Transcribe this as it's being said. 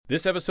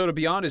This episode of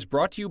Beyond is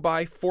brought to you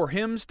by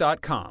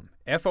forhims.com,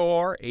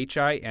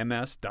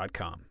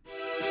 FORHIMS.com.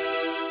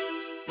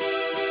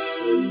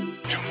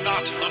 Do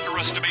not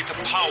underestimate the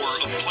power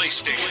of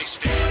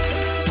PlayStation.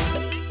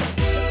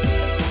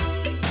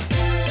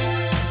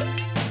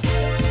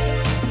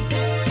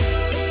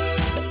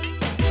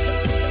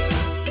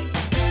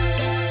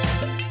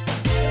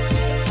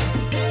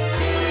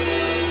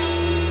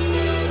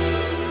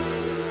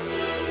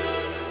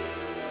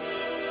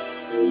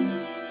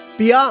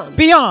 Beyond.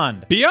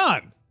 Beyond.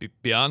 Beyond.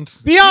 Beyond.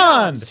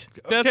 That's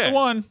Okay. the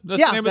one. That's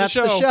Yeah, the name that's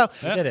of the show.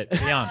 I did it.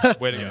 Beyond.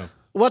 Way to go.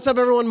 What's up,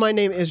 everyone? My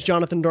name is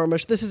Jonathan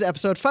Dormish. This is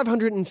episode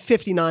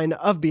 559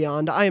 of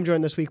Beyond. I am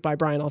joined this week by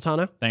Brian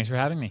Altano, Thanks for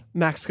having me.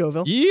 Max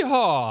Scoville,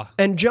 Yeehaw.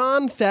 and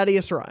John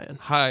Thaddeus Ryan.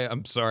 Hi,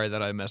 I'm sorry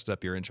that I messed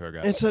up your intro,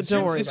 guys.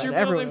 Don't worry is about your it.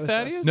 real Everyone name knows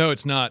this. Thaddeus? No,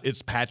 it's not.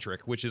 It's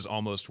Patrick, which is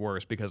almost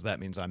worse because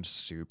that means I'm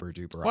super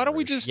duper. Why don't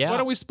we Irish. just Yeah. why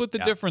don't we split the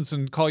difference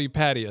and call you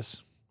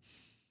Pattius?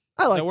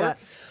 I like that work? that.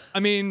 I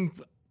mean,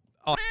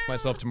 I'll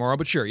myself tomorrow,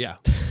 but sure, yeah.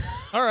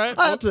 All right.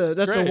 That's a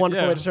Great,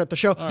 wonderful yeah. way to start the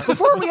show.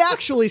 Before we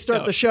actually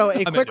start the show, a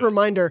quick into it.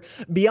 reminder,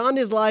 Beyond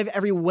is live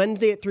every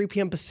Wednesday at 3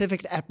 p.m.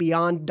 Pacific at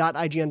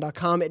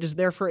beyond.ign.com. It is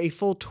there for a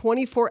full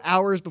 24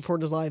 hours before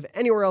it is live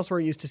anywhere else we're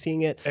used to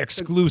seeing it.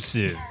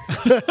 Exclusive.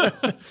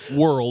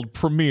 World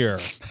premiere.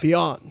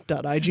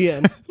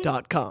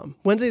 Beyond.ign.com.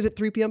 Wednesdays at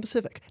 3 p.m.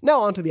 Pacific. Now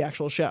on to the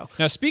actual show.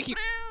 Now, speaking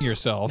of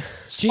yourself,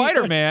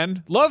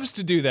 Spider-Man loves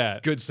to do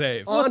that. Good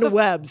save. On to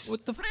webs.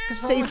 What the f*** is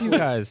Safe- wrong with you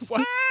guys?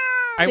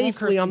 I won't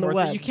Safely curse on the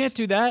anymore. webs. You can't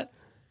do that.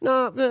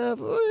 No, we It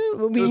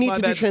was need my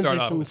to do bad start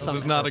off transitions with. This is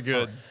somehow. not a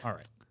good. All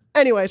right.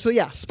 Anyway, so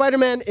yeah,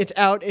 Spider-Man, it's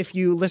out. If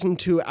you listened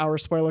to our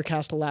spoiler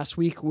cast last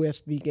week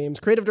with the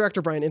game's creative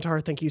director, Brian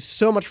Intihar, thank you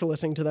so much for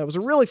listening to that. It was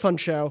a really fun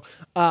show.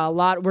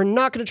 We're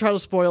not going to try to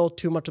spoil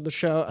too much of the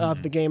show,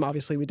 of the game.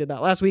 Obviously, we did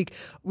that last week.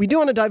 We do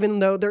want to dive in,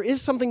 though. There is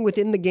something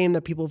within the game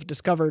that people have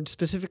discovered,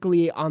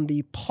 specifically on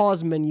the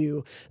pause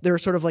menu.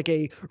 There's sort of like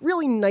a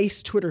really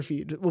nice Twitter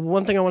feed.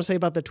 One thing I want to say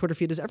about the Twitter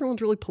feed is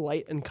everyone's really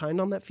polite and kind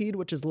on that feed,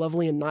 which is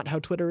lovely and not how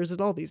Twitter is at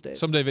all these days.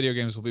 Someday video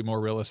games will be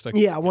more realistic.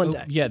 Yeah, one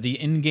day. Yeah, the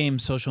in-game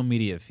social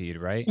media feed,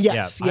 right?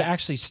 Yes, Yeah. yeah.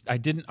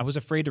 I was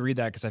afraid to read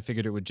that because I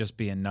figured it would just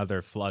be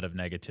another flood of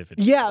negativity.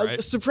 Yeah,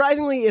 right?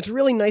 surprisingly, it's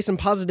really nice and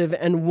positive.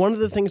 And one of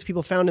the things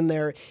people found in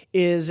there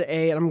is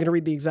and I'm going to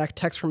read the exact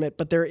text from it,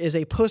 but there is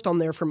a post on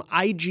there from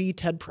IG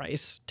Ted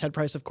Price. Ted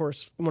Price, of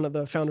course, one of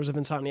the founders of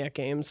Insomniac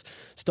Games,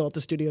 still at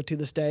the studio to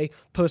this day,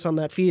 posts on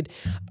that feed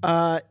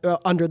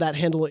under that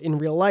handle in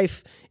real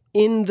life.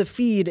 In the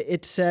feed,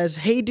 it says,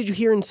 "Hey, did you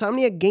hear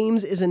Insomniac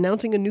Games is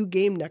announcing a new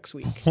game next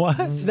week?" What?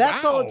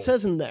 That's all it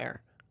says in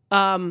there.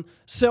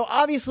 So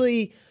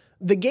obviously,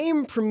 the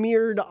game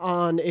premiered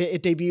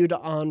it debuted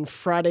on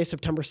Friday,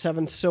 September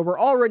 7th. So we're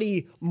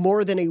already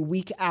more than a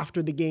week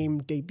after the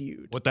game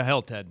debuted. What the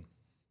hell, Ted?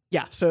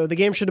 Yeah, so the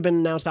game should have been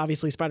announced.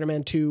 Obviously,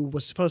 Spider-Man 2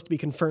 was supposed to be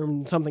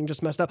confirmed. Something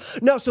just messed up.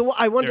 No, so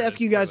I wanted to ask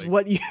you guys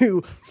what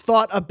you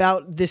thought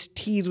about this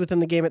tease within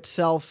the game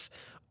itself.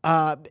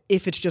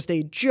 If it's just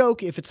a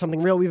joke, if it's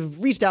something real. We've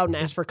reached out and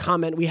asked for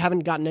comment. We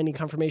haven't gotten any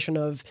confirmation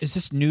of. Is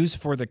this news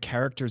for the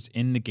characters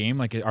in the game?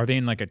 Like, are they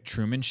in like a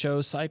Truman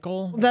Show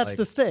cycle? That's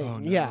the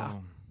thing. Yeah.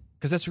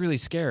 Because that's really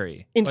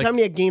scary.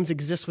 Insomniac Games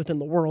exists within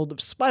the world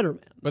of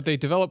Spider-Man. But they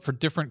develop for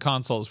different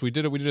consoles. We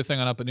did a thing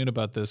on Up at Noon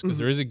about this because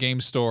there is a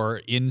game store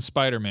in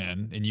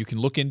Spider-Man, and you can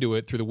look into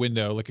it through the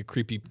window like a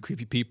creepy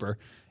peeper.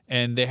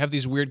 And they have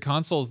these weird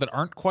consoles that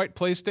aren't quite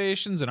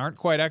PlayStations and aren't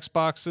quite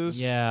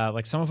Xboxes. Yeah,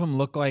 like some of them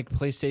look like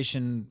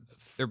PlayStation.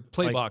 They're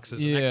play Like,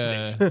 boxes. Yeah. Next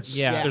station.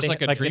 Yeah, There's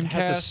like a it has a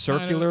Dreamcast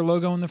circular kind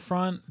logo in the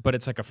front, but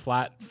it's like a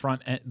flat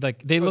front end.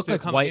 Like they look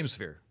like white. Game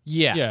Sphere.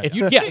 Yeah, Yeah, If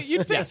you'd yes,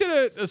 think yes.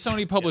 that a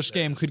Sony published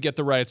game could get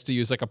the rights to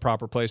use like a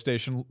proper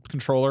PlayStation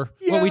controller.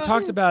 Well, we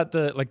talked about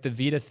the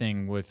Vita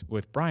thing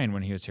with Brian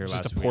when he was here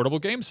last Just a week, portable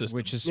game system.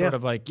 which is sort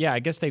of like, I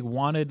guess they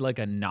wanted like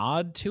a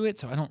nod to it.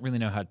 So I don't really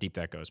know how deep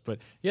that goes, but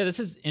yeah, this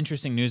is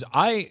interesting news.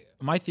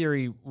 My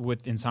theory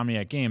with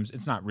Insomniac Games,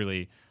 it's not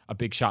really a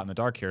big shot in the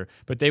dark here,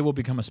 but they will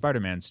become a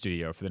Spider-Man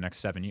studio for the next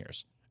 7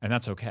 years. And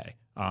that's okay.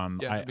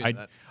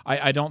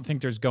 I don't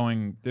think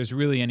there's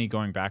really any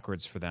going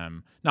backwards for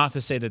them. Not to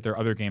say that their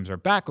other games are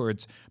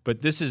backwards,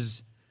 but this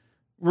is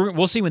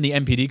we'll see when the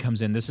NPD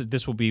comes in.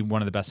 This will be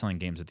one of the best-selling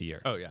games of the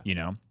year. Oh, yeah. You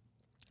know,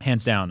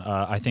 hands down.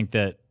 I think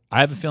that I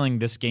have a feeling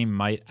this game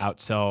might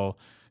outsell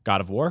God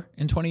of War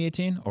in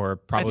 2018, or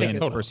probably in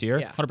its first year.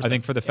 Yeah. 100%. I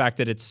think for the fact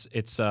that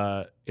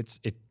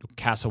it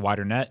casts a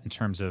wider net in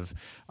terms of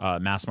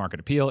mass market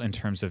appeal, in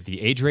terms of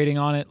the age rating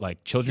on it,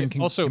 like children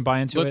can buy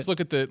into it. Let's look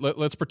at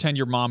let's pretend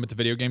you're mom at the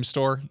video game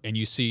store and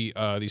you see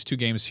these two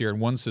games here, and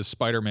one says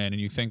Spider-Man,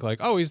 and you think like,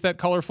 oh, he's that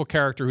colorful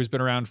character who's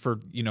been around for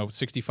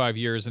 65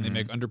 years, and they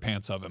make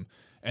underpants of him.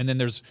 And then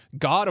there's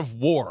God of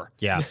War,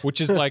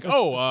 which is like,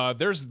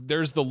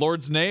 there's the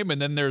Lord's name,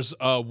 and then there's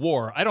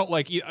war. I don't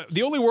like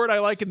the only word I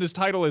like in this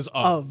title is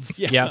of.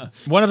 Yeah.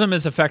 One of them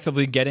is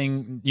effectively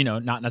getting,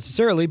 not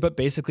necessarily, but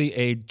basically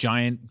a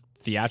giant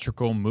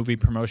theatrical movie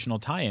promotional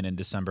tie-in in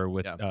December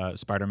with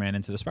Spider-Man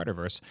Into the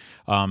Spider-Verse.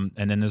 And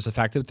then there's the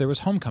fact that there was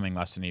Homecoming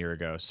less than a year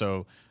ago.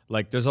 So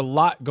like there's a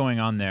lot going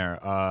on there.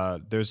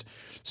 There's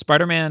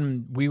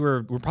Spider-Man.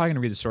 We're probably going to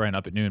read the story on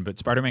Up at Noon, but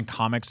Spider-Man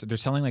comics, they're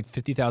selling like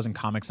 50,000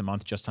 comics a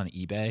month just on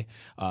eBay.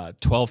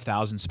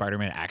 12,000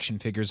 Spider-Man action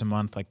figures a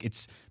month. Like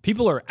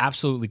people are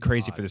absolutely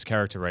crazy for this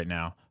character right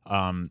now.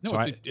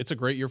 It's a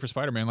great year for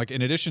Spider-Man. Like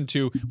in addition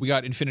to, we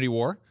got Infinity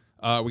War.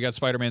 We got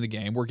Spider-Man the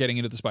game. We're getting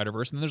into the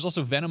Spider-Verse, and then there's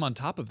also Venom on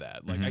top of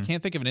that. Like I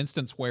can't think of an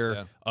instance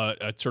where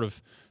a sort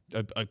of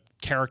a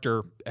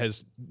character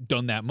has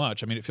done that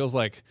much. I mean, it feels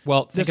like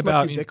think much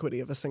about ubiquity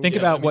of a single. think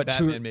about what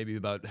Batman maybe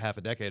about half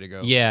a decade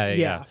ago.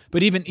 Yeah.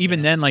 But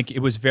even then, like it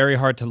was very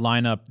hard to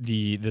line up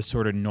the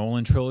sort of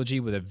Nolan trilogy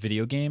with a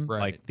video game.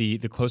 Right. Like the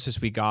closest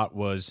we got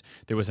was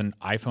there was an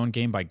iPhone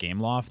game by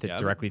Gameloft that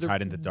directly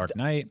tied into Dark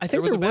Knight. I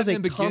think there was a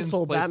Batman Begins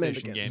console Batman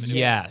PlayStation Begins. game.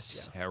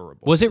 Yes. Terrible.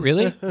 Was it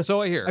really?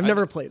 So I hear. I've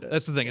never played it.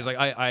 That's the thing. Is like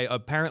I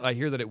apparently I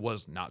hear that it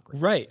was not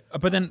great. Right.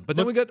 But then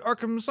we got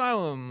Arkham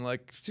Asylum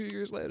like 2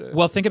 years later.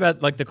 well, think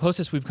about like the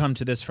closest we've come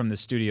to this from the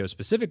studio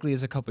specifically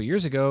is a couple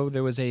years ago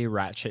there was a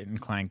Ratchet and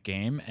Clank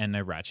game and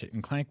a Ratchet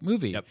and Clank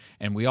movie,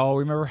 and we all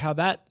remember how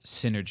that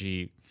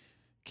synergy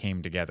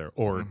came together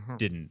or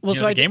didn't. Well,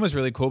 so the game was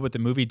really cool, but the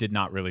movie did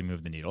not really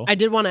move the needle. I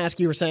did want to ask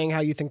you were saying how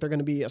you think they're going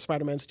to be a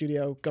Spider-Man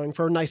studio going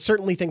forward, and I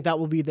certainly think that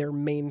will be their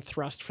main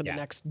thrust for the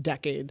next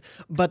decade.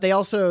 But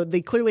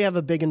they clearly have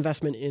a big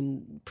investment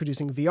in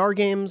producing VR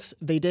games.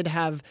 They did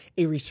have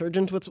a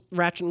resurgence with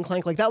Ratchet and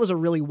Clank. Like that was a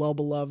really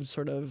well-beloved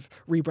sort of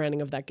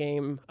rebranding of that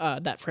game,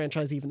 that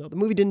franchise, even though the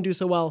movie didn't do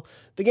so well.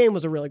 The game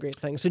was a really great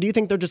thing. So do you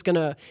think they're just going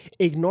to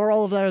ignore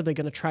all of that? Are they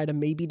going to try to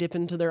maybe dip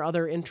into their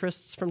other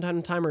interests from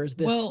time to time, or is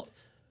this...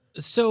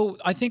 So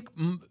I think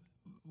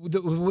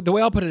the way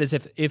I'll put it is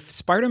if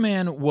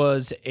Spider-Man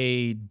was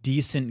a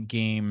decent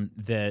game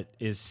that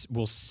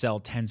will sell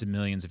tens of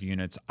millions of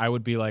units, I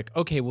would be like,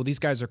 okay, well these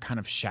guys are kind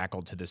of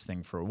shackled to this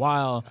thing for a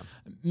while.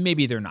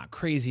 Maybe they're not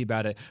crazy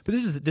about it, but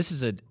this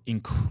is an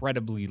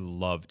incredibly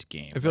loved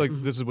game. I feel like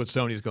this is what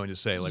Sony's going to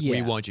say. Like,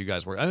 we want you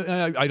guys work.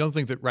 I don't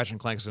think that Ratchet and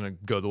Clank is going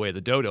to go the way of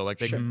the dodo. Like,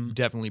 they can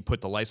definitely put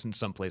the license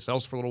someplace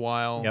else for a little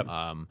while. Yep.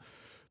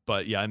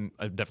 But yeah,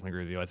 I definitely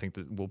agree with you. I think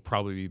that we'll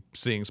probably be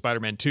seeing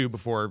Spider-Man 2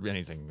 before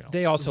anything else.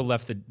 They also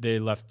left, I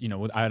don't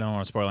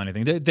want to spoil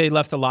anything. They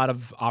left a lot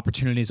of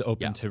opportunities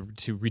open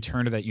to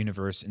return to that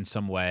universe in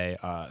some way,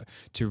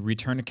 to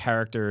return to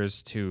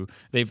characters.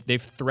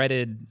 They've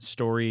threaded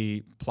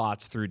story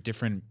plots through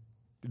different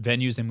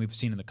venues than we've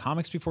seen in the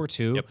comics before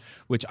too,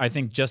 which I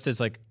think just as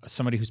like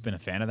somebody who's been a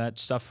fan of that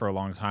stuff for a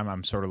long time,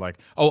 I'm sort of like,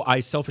 oh, I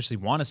selfishly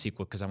want a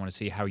sequel because I want to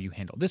see how you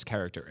handle this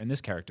character and this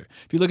character.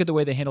 If you look at the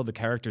way they handled the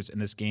characters in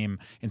this game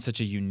in such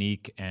a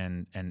unique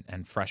and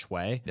fresh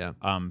way,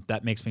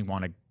 that makes me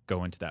want to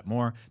go into that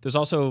more. There's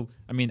also,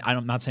 I mean,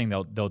 I'm not saying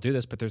they'll do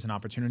this, but there's an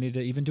opportunity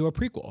to even do a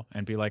prequel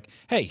and be like,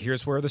 hey,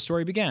 here's where the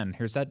story began.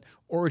 Here's that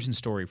origin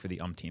story for the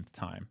umpteenth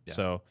time.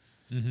 So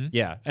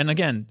yeah, and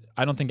again,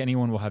 I don't think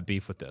anyone will have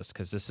beef with this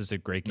because this is a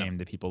great game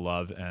that people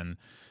love and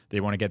they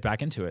want to get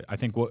back into it. I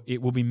think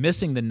it will be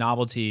missing the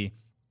novelty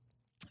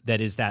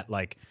that is that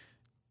like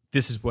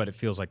this is what it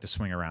feels like to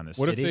swing around this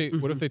city.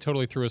 What if they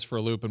totally threw us for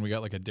a loop and we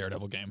got like a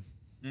Daredevil game?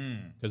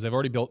 Because they've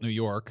already built New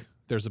York.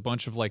 There's a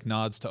bunch of like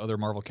nods to other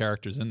Marvel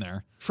characters in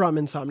there. From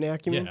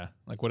Insomniac, you mean? Yeah.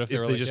 Like what if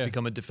they just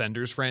become a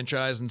Defenders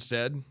franchise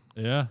instead?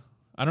 Yeah.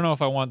 I don't know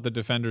if I want the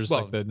Defenders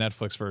like the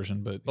Netflix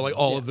version, but like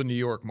all of the New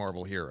York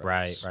Marvel heroes.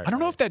 Right. I don't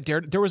know if that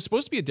there was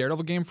supposed to be a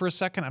Daredevil game for a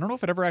second. I don't know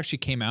if it ever actually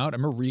came out. I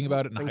remember reading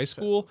about it in high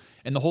school,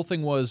 and the whole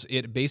thing was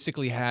it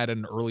basically had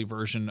an early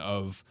version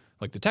of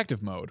like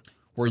detective mode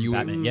where you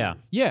Batman,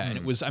 and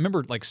it was. I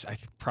remember like I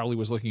probably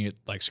was looking at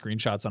like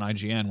screenshots on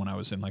IGN when I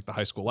was in like the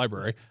high school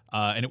library,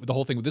 and the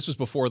whole thing. This was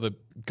before the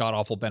god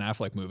awful Ben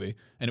Affleck movie,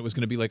 and it was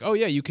going to be like, oh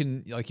yeah, you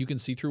can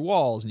see through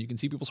walls and you can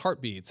see people's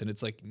heartbeats, and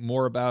it's like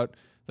more about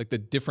like the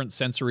different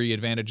sensory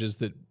advantages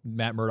that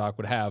Matt Murdock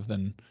would have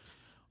than.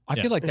 I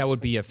feel like that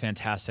would be a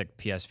fantastic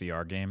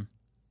PSVR game,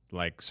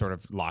 like sort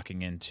of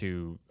locking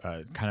into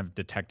kind of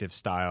detective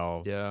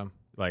style. Yeah.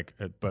 Like,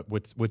 but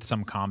with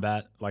some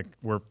combat, like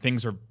where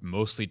things are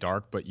mostly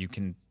dark, but you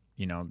can,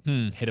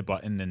 hit a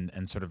button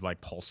and sort of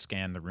like pulse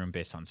scan the room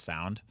based on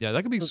sound. Yeah,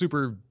 that could be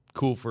super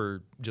cool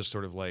for just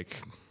sort of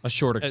like a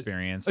short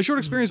experience. A short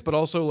experience, but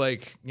also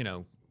like,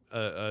 an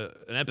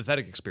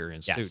empathetic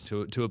experience Yes.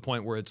 too, to a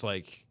point where it's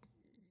like,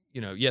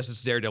 yes,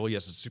 it's Daredevil,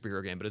 yes, it's a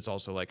superhero game, but it's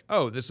also like,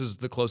 oh, this is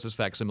the closest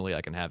facsimile I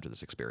can have to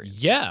this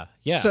experience. Yeah.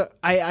 So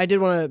I did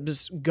want to,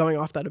 just going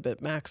off that a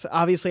bit, Max,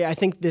 obviously I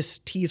think this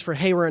tease for,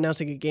 hey, we're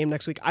announcing a game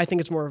next week, I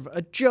think it's more of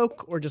a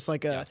joke or just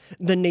like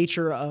the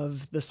nature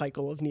of the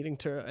cycle of needing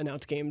to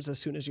announce games as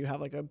soon as you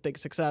have like a big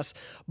success.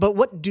 But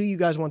what do you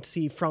guys want to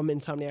see from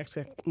Insomniac's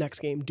next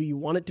game? Do you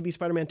want it to be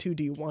Spider-Man 2?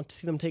 Do you want to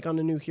see them take on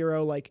a new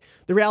hero? Like,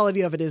 the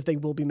reality of it is they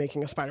will be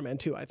making a Spider-Man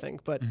 2, I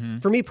think. But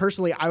for me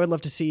personally, I would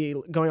love to see,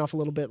 going off a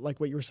little bit like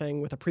what you were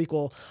saying with a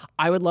prequel,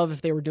 I would love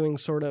if they were doing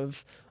sort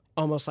of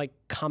almost like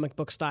comic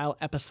book style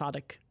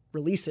episodic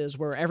releases,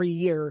 where every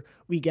year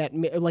we get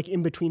like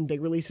in between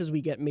big releases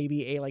we get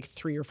maybe a like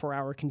 3 or 4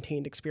 hour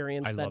contained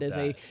experience I that love is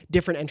that. a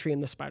different entry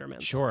in the Spider-Man.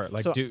 Sure,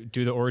 like So-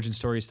 do the origin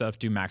story stuff,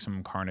 do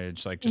Maximum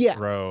Carnage, like just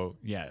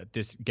Yeah.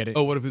 just get it.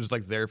 Oh, what if it was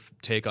like their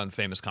take on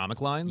famous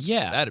comic lines?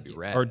 Yeah, that'd be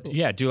rad. Or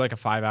do like a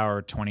 5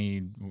 hour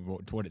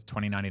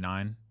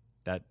 2099.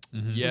 That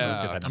Yeah. let's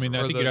get that I mean, Or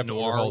I think the you'd have to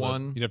noir overhaul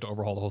one. you'd have to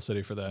overhaul the whole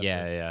city for that.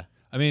 yeah.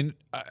 I mean,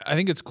 I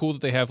think it's cool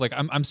that they have like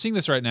I'm seeing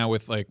this right now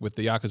with the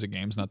Yakuza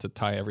games. Not to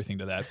tie everything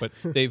to that, but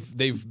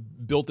they've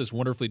built this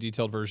wonderfully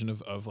detailed version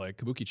of like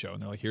Kabukicho,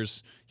 and they're like,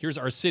 here's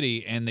our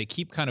city, and they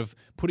keep kind of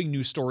putting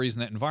new stories in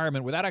that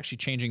environment without actually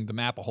changing the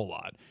map a whole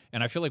lot.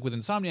 And I feel like with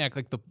Insomniac,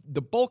 like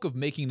the bulk of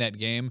making that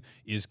game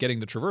is getting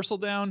the traversal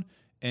down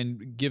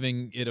and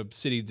giving it a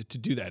city to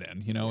do that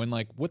in, you know, and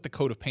like what the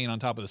coat of paint on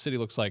top of the city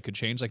looks like could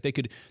change. Like they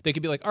could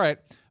be like, all right,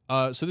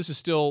 so this is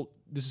still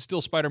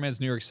Spider-Man's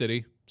New York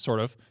City, sort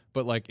of,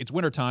 but like it's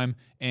wintertime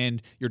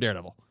and you're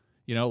Daredevil,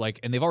 you know, like,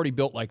 and they've already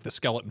built like the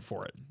skeleton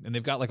for it, and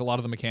they've got like a lot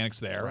of the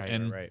mechanics there,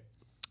 and right.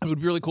 it would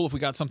be really cool if we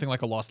got something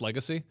like a Lost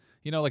Legacy,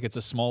 you know, like it's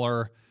a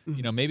smaller,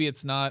 you know, maybe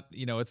it's not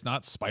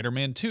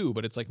Spider-Man 2,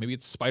 but it's like maybe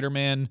it's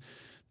Spider-Man.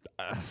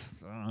 I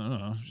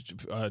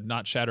don't know,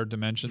 not Shattered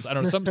Dimensions. I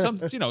don't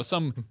know,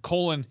 some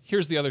colon.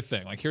 Here's the other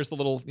thing. Like here's the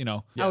little,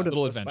 Out of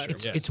little the adventure.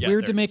 Spider-Man. It's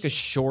weird to make a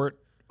short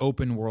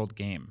open world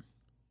game.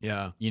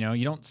 Yeah. You know,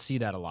 you don't see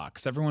that a lot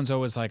because everyone's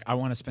always like, I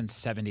want to spend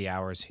 70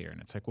 hours here. And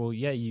it's like, well,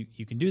 yeah, you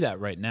can do that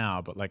right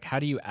now. But like, how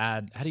do you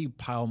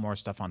pile more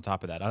stuff on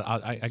top of that?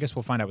 I guess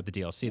we'll find out with the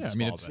DLC. Yeah, this I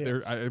mean,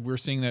 fall, but- we're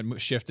seeing that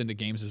shift into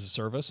games as a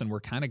service, and we're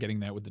kind of getting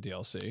that with the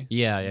DLC.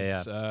 Yeah.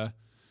 It's,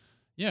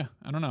 yeah,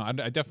 I don't know. I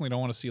definitely don't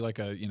want to see like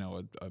a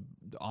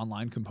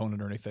online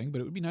component or anything,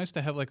 but it would be nice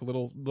to have like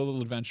little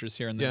adventures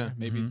here and there.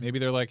 Yeah. Maybe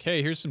they're like,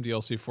 hey, here's some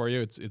DLC for you.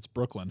 It's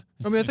Brooklyn.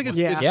 I mean, I think it's,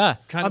 Yeah. it's Yeah.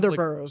 kind Other of like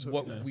boroughs would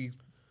what be nice. we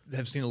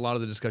have seen a lot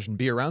of the discussion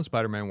be around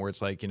Spider-Man, where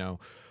it's like,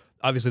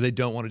 obviously they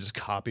don't want to just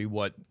copy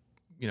what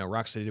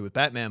Rocksteady did with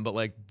Batman, but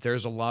like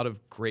there's a lot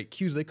of great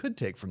cues they could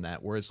take from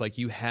that, where it's like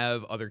you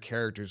have other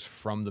characters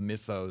from the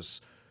mythos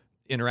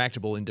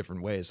interactable in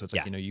different ways. So it's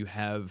like, Yeah. you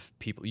have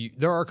people,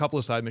 there are a couple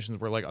of side missions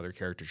where like other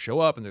characters show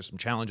up and there's some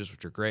challenges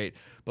which are great,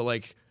 but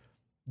like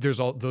those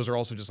are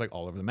also just like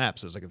all over the map.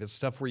 So it's like if it's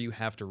stuff where you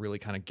have to really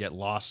kind of get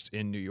lost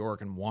in New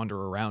York and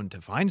wander around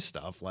to find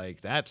stuff,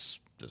 like that's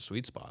the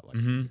sweet spot.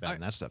 Like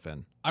batting that stuff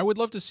in. I would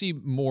love to see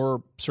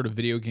more sort of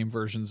video game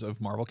versions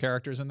of Marvel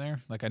characters in there.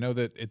 Like I know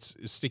that it's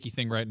a sticky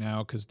thing right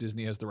now because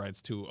Disney has the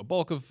rights to a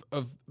bulk of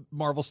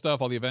Marvel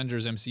stuff, all the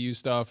Avengers, MCU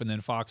stuff, and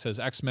then Fox has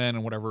X-Men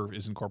and whatever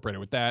is incorporated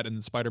with that, and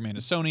then Spider-Man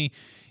is Sony.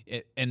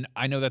 And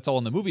I know that's all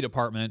in the movie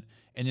department,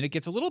 and then it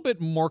gets a little bit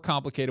more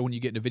complicated when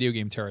you get into video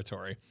game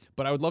territory.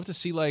 But I would love to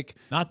see like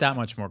Not that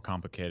much more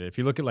complicated. If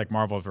you look at like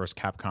Marvel vs.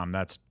 Capcom,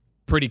 that's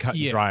pretty cut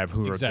and dry of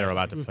who they're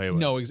allowed to play with.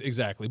 No,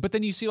 exactly. But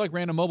then you see like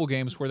random mobile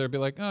games where they'll be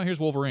like, oh, here's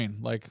Wolverine.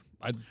 Like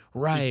I'd be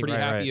pretty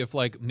happy if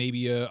like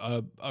maybe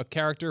a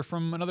character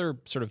from another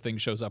sort of thing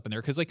shows up in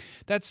there, because like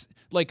that's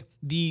like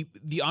the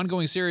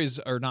ongoing series,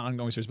 or not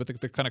ongoing series, but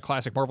the kind of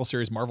classic Marvel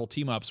series, Marvel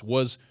team ups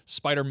was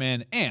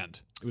Spider-Man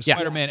and it was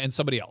Spider-Man and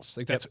somebody else.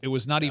 Like that's it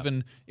was not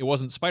even it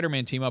wasn't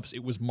Spider-Man team ups,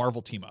 it was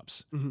Marvel team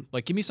ups.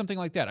 Like give me something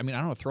like that. I mean, I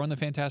don't know, throw in the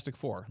Fantastic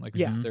Four. Like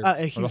Yeah, they're-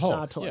 a huge Hulk.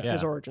 nod to like Yeah.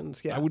 his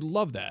origins. Yeah, I would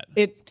love that.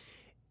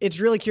 It's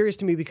really curious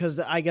to me because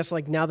I guess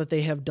like now that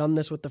they have done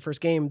this with the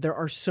first game, there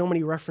are so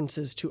many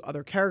references to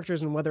other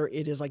characters, and whether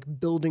it is like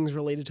buildings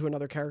related to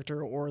another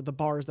character or the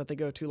bars that they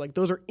go to, like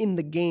those are in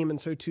the game,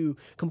 and so to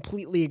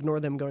completely ignore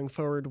them going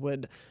forward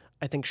would,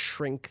 I think,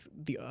 shrink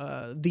the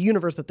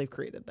universe that they've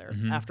created there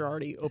after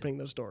already opening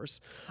those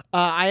doors.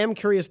 I am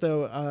curious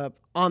though,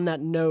 on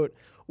that note,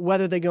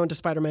 whether they go into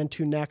Spider-Man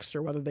 2 next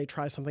or whether they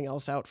try something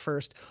else out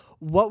first.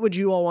 What would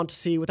you all want to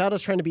see, without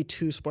us trying to be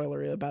too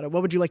spoilery about it,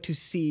 what would you like to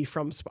see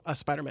from a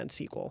Spider-Man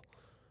sequel?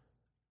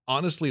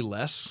 Honestly,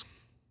 less.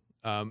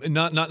 And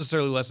not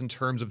necessarily less in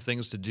terms of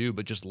things to do,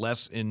 but just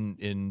less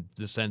in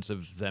the sense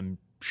of them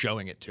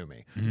showing it to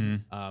me.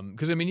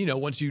 Because I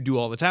mean, once you do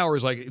all the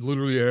towers, like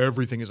literally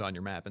everything is on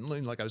your map, and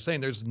like I was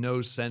saying, there's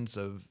no sense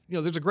of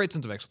there's a great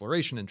sense of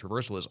exploration, and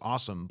traversal is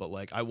awesome, but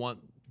like I want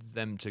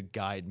them to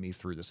guide me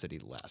through the city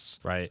less.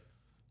 Right.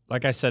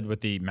 Like I said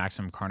with the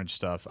Maximum Carnage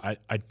stuff, I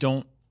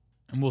don't,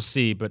 and we'll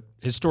see, but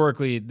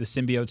historically the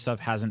symbiote stuff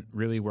hasn't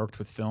really worked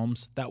with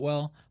films that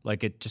well.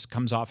 Like it just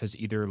comes off as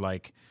either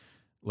like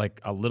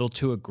a little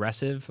too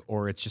aggressive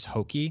or it's just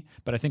hokey.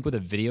 But I think with a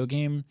video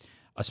game,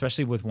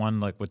 especially with one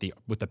like with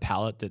the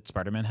palette that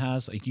Spider-Man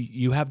has, like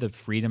you have the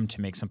freedom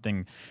to make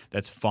something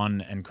that's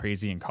fun and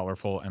crazy and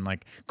colorful. And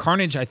like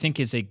Carnage, I think,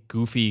 is a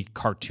goofy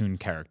cartoon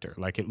character.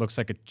 Like it looks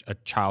like a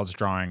child's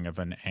drawing of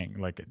an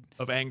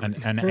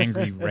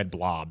angry red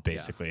blob,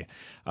 basically.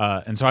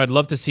 And so I'd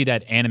love to see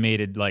that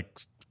animated, like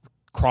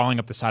crawling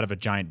up the side of a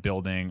giant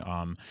building,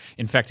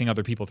 infecting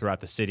other people throughout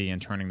the city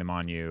and turning them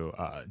on you.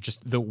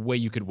 Just the way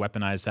you could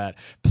weaponize that.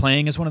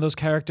 Playing as one of those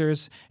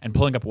characters and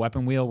pulling up a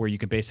weapon wheel where you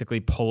could basically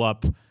pull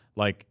up,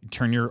 like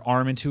turn your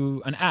arm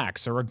into an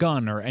axe or a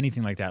gun or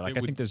anything like that. Like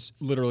I think there's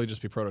literally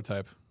just be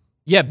Prototype.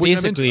 Yeah, Which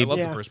I'm into. basically. I love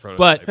Yeah. the first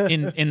prototype. But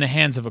in the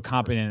hands of a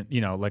competent,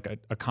 like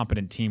a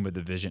competent team with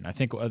a vision. I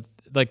think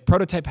like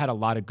Prototype had a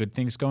lot of good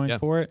things going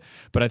for it,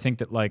 but I think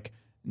that like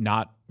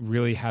not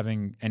really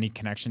having any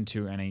connection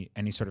to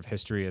any sort of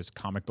history as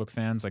comic book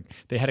fans, like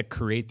they had to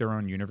create their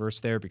own universe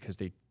there because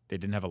they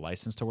didn't have a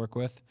license to work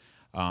with.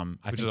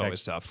 Which is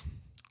always tough.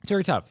 It's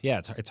very tough. Yeah,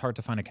 it's hard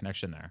to find a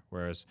connection there.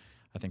 Whereas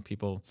I think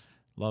people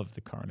love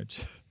the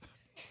carnage.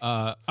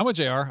 I'm with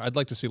JR. I'd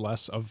like to see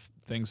less of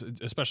things,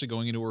 especially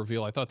going into a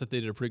reveal. I thought that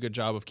they did a pretty good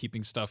job of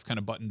keeping stuff kind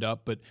of buttoned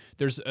up, but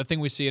there's a thing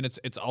we see, and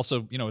it's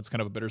also, it's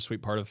kind of a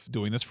bittersweet part of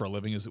doing this for a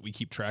living, is that we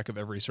keep track of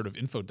every sort of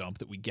info dump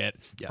that we get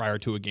prior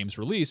to a game's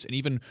release. And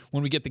even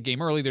when we get the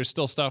game early, there's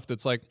still stuff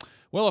that's like,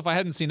 well, if I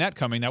hadn't seen that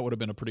coming, that would have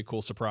been a pretty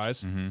cool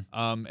surprise.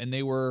 And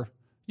they were,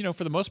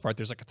 for the most part,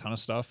 there's like a ton of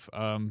stuff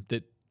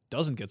that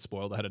doesn't get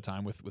spoiled ahead of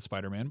time with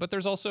Spider-Man, but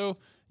there's also,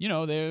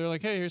 they're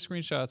like, hey, here's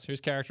screenshots,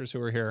 here's characters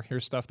who are here,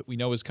 here's stuff that we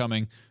know is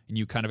coming, and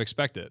you kind of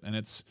expect it. And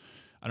it's,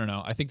 I don't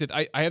know. I think that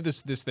I have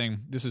this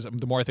thing. This is,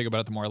 the more I think about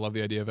it, the more I love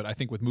the idea of it. I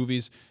think with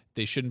movies,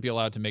 they shouldn't be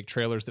allowed to make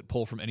trailers that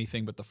pull from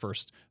anything but the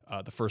first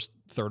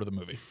third of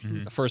the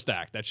the first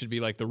act. That should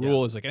be like the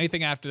rule. Is like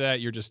anything after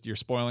that, you're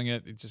spoiling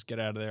it. Just get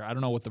out of there. I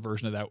don't know what the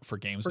version of that for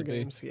games would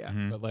be.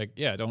 But like,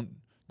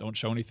 don't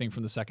show anything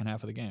from the second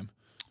half of the game.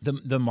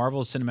 The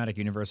Marvel Cinematic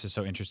Universe is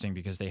so interesting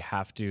because they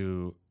have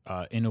to,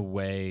 in a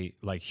way,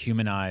 like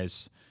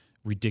humanize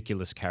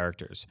ridiculous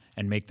characters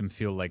and make them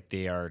feel like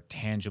they are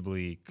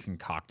tangibly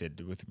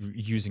concocted with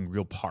using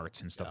real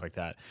parts and stuff like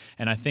that.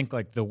 And I think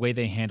like the way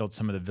they handled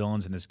some of the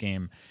villains in this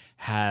game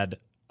had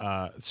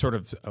sort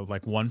of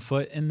like one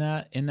foot in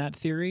that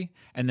theory,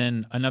 and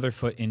then another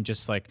foot in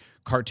just like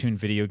cartoon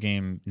video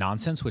game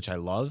nonsense, which I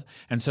love.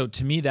 And so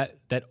to me,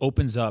 that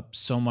opens up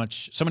so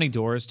many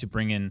doors to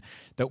bring in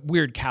that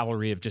weird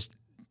cavalry of just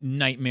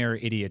nightmare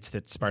idiots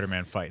that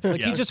Spider-Man fights.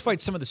 Like he just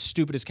fights some of the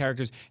stupidest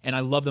characters, and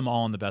I love them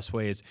all in the best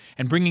ways.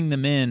 And bringing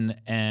them in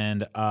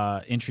and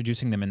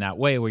introducing them in that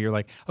way, where you're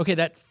like, okay,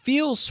 that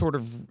feels sort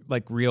of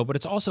like real, but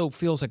it also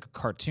feels like a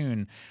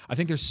cartoon. I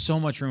think there's so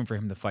much room for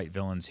him to fight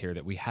villains here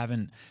that we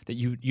haven't. That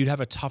you'd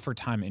have a tougher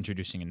time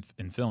introducing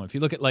in film. If you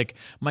look at like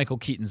Michael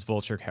Keaton's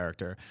Vulture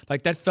character,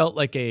 like that felt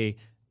like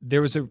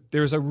there was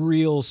a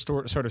real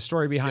sort of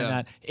story behind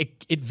that.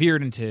 It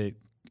veered into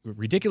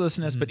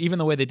ridiculousness, but even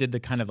the way they did the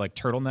kind of like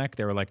turtleneck,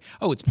 they were like,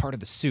 oh, it's part of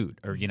the suit,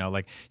 or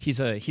like he's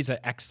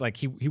a ex, like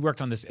he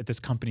worked on this at this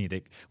company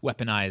that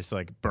weaponized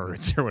like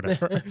birds or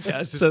whatever. It's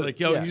just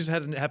you just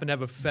happen to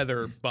have a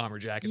feather bomber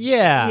jacket.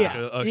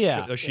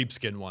 A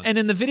sheepskin one. And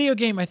in the video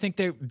game, I think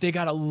they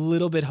got a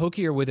little bit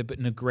hookier with it, but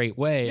in a great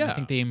way. And I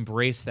think they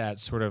embraced that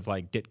sort of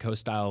like Ditko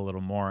style a little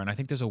more, and I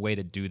think there's a way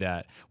to do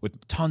that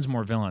with tons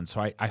more villains.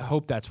 So I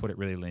hope that's what it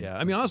really leans. Yeah,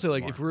 I mean, honestly,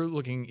 like if we're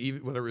looking,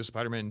 even whether it was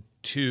Spider-Man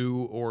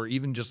 2 or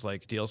even just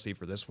like DLC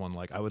for this one,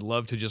 like I would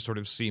love to just sort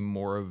of see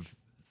more of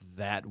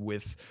that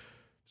with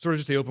sort of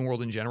just the open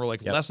world in general,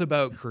 like less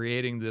about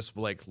creating this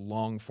like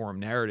long form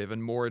narrative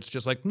and more it's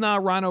just like, nah,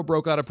 Rhino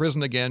broke out of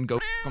prison again, go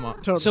come on.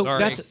 Totally. So Sorry.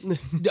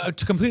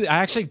 that's completely.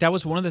 That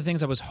was one of the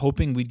things I was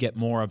hoping we'd get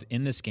more of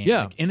in this game.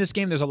 Yeah. Like, in this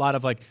game, there's a lot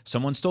of like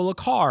someone stole a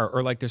car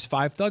or like there's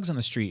 5 thugs on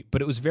the street,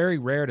 but it was very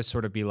rare to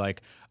sort of be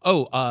like,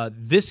 oh,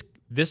 this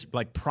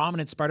like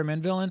prominent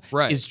Spider-Man villain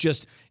is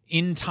just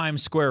in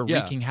Times Square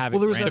wreaking havoc. Well,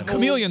 there was randomly. that whole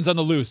Chameleon's on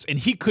the loose, and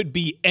he could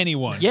be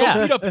anyone. Yeah.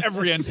 Go beat up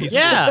every NPC.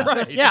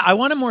 Yeah, yeah. I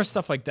wanted more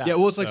stuff like that. Yeah,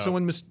 well, it's like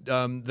someone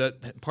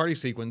that party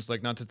sequence,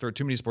 like not to throw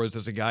too many spoilers,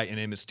 there's a guy in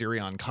a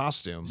Mysterion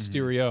costume.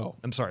 Mysterio.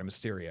 I'm sorry,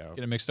 Mysterio.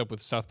 Get it mixed up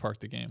with South Park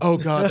the game. Oh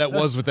God, that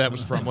was what that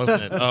was from,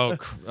 wasn't it? Oh,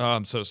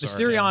 I'm so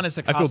sorry. Mysterion is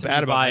the I feel costume bad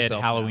you about buy at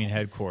myself Halloween now.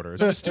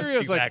 headquarters.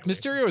 Mysterio's Exactly.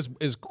 Mysterio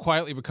is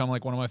quietly become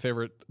like one of my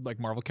favorite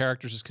like Marvel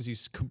characters just because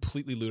he's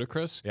completely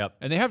ludicrous. Yep.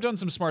 And they have done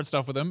some smart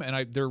stuff with him,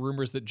 and there are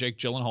rumors that Jake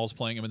Gyllenhaal's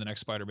playing him in the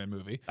next Spider-Man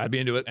movie. I'd be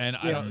into it. And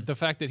I don't, the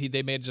fact that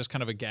they made just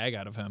kind of a gag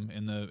out of him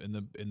in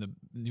the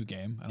new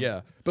game.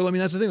 Yeah, but I mean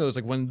that's the thing though. It's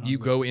like when you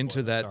go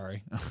into that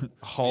Sorry.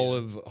 Hall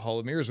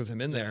of Mirrors with him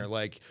in there,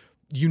 like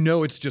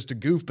it's just a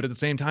goof, but at the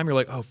same time you're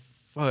like, oh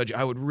fudge,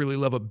 I would really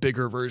love a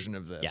bigger version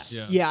of this.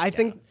 Yes. Yeah, I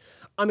think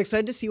I'm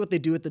excited to see what they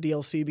do with the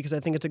DLC because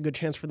I think it's a good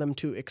chance for them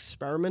to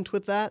experiment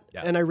with that.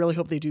 Yeah. And I really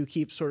hope they do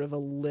keep sort of a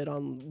lid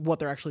on what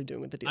they're actually doing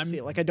with the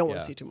DLC. I don't want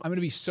to see too much. I'm going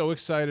to be so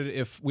excited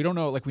if we don't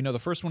know. Like we know the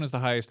first one is the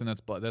highest, and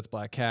that's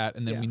Black Cat,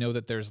 and then we know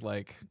that there's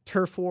like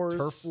Turf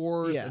Wars.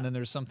 and then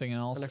there's something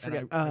else. And I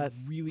forget. I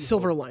really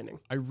Silver hope, Lining.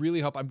 I really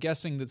hope. I'm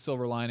guessing that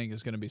Silver Lining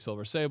is going to be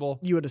Silver Sable.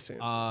 You would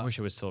assume. I wish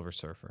it was Silver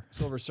Surfer.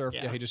 Silver Surfer.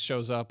 Yeah, he just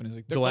shows up and he's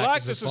like,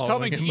 Galactus is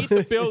coming to following eat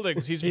the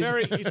buildings. He's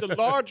a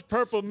large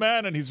purple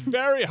man and he's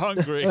very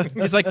hungry.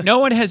 He's like, no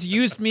one has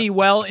used me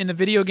well in a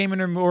video game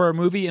or a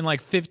movie in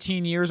like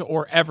 15 years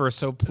or ever.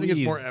 So please,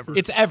 it's more ever.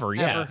 It's ever,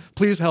 yeah.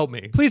 Please help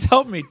me. Please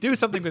help me. Do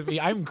something with me.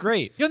 I'm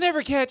great. You'll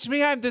never catch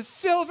me. I'm the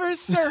Silver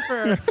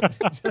Surfer.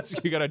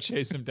 You gotta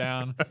chase him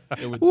down.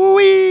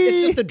 Wee!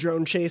 It's just a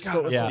drone chase,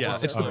 but with Yeah. silver. Yeah,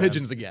 So it's the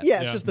pigeons again.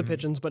 yeah, it's just the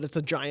pigeons, but it's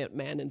a giant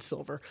man in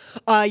silver.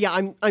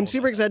 I'm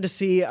super excited to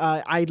see.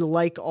 I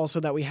like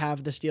also that we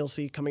have this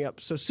DLC coming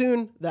up so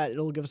soon that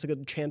it'll give us a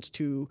good chance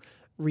to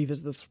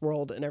revisit this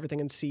world and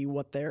everything and see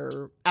what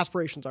their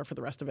aspirations are for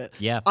the rest of it.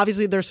 Yeah.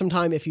 Obviously, there's some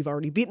time if you've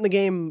already beaten the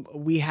game.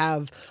 We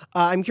have.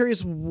 I'm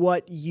curious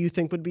what you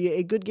think would be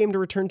a good game to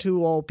return to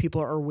while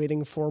people are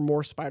waiting for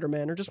more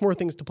Spider-Man or just more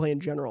things to play in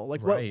general.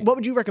 Like, Right. what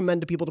would you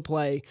recommend to people to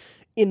play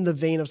in the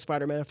vein of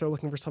Spider-Man if they're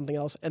looking for something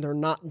else and they're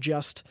not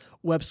just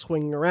web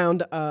swinging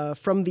around?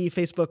 From the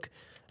Facebook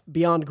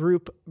Beyond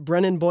group,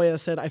 Brennan Boya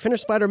said, I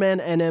finished Spider-Man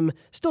and am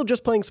still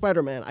just playing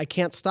Spider-Man. I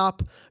can't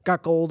stop.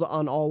 Got gold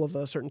on all of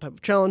a certain type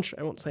of challenge.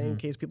 I won't say in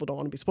case people don't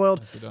want to be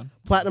spoiled.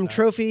 Platinum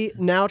trophy.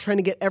 Now trying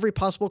to get every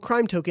possible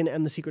crime token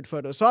and the secret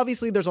photos. So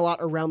obviously there's a lot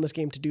around this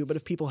game to do, but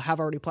if people have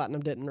already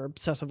platinumed it and are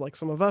obsessive like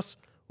some of us,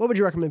 what would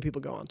you recommend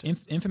people go on to?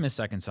 Infamous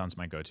Second Son's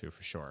my go-to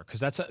for sure, because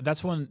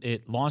that's when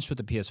it launched with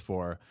the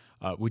PS4,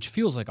 which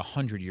feels like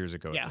 100 years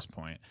ago at this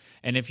point.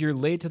 And if you're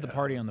late to the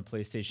party on the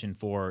PlayStation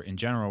 4 in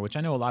general, which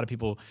I know a lot of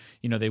people,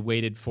 they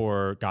waited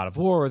for God of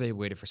War, they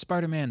waited for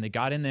Spider-Man, they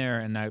got in there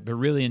and they're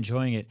really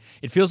enjoying it.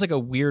 It feels like a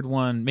weird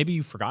one. Maybe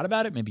you forgot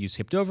about it, maybe you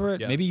skipped over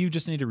it, maybe you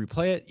just need to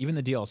replay it. Even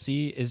the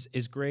DLC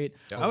is great.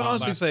 I would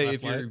honestly say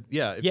if you're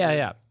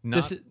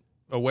not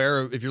aware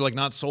of, if you're like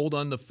not sold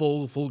on the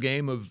full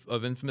game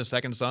of Infamous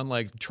Second Son,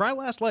 like try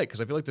Last Light, because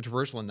I feel like the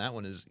traversal in that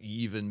one is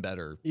even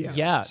better.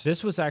 Yeah.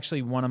 This was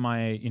actually one of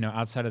my,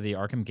 outside of the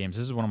Arkham games,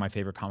 this is one of my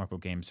favorite comic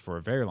book games for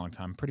a very long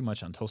time, pretty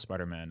much until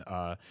Spider-Man.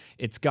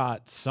 It's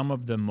got some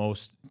of the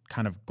most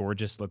kind of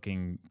gorgeous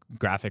looking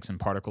graphics and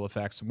particle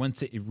effects.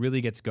 Once it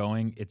really gets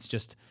going, it's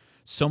just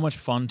so much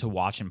fun to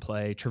watch and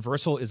play.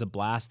 Traversal is a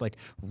blast, like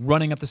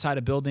running up the side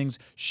of buildings,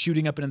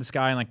 shooting up into the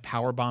sky and like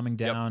power bombing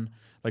down.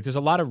 Like there's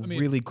a lot of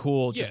really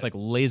cool, just like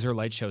laser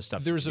light show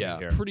stuff. There's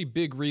a pretty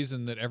big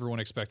reason that everyone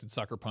expected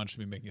Sucker Punch to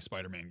be making a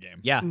Spider-Man game.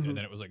 Yeah. And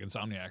then it was like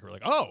Insomniac. We're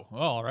like, oh,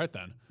 well, all right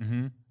then.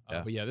 Mm-hmm.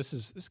 But yeah,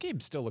 this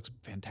game still looks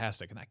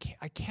fantastic, and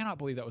I cannot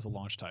believe that was a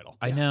launch title.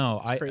 I know.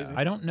 crazy.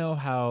 I don't know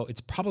how. It's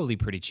probably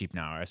pretty cheap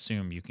now. I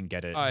assume you can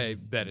get it. I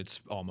bet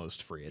it's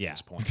almost free at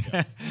this point,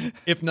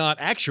 if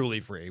not actually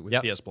free with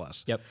PS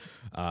Plus. Yep.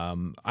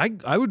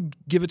 I would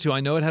give it to. I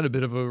know it had a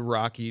bit of a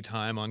rocky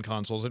time on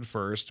consoles at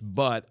first,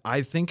 but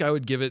I think I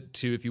would give it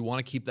to, if you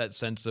want to keep that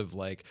sense of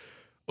like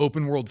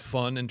open world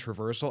fun and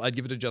traversal, I'd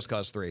give it to Just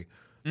Cause 3.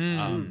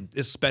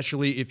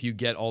 Especially if you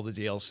get all the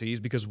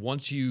DLCs, because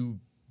once you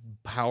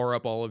power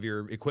up all of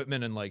your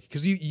equipment and like,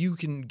 because you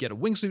can get a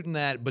wingsuit in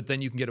that, but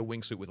then you can get a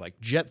wingsuit with like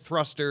jet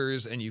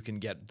thrusters, and you can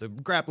get the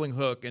grappling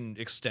hook and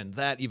extend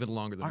that even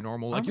longer than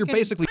normal. Like you're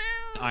basically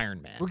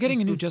Iron Man. We're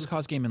getting a new Just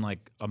Cause game in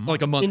like a month.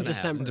 Like a month In and a half.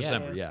 December. In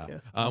December,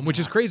 Yeah. which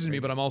is crazy to me,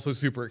 but I'm also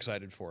super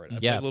excited for it. I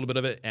played a little bit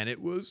of it, and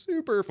it was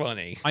super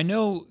funny. I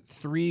know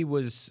 3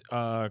 was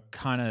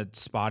kind of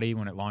spotty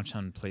when it launched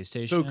on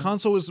PlayStation. So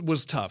console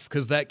was tough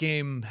because that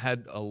game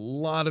had a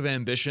lot of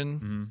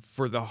ambition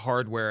for the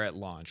hardware at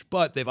launch,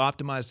 but they've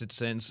optimized it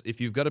since.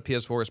 If you've got a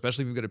PS4,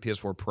 especially if you've got a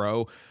PS4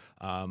 Pro,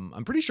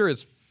 I'm pretty sure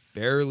it's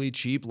fairly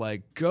cheap.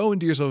 Like, go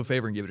and do yourself a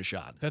favor and give it a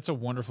shot. That's a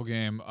wonderful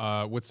game.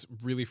 What's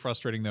really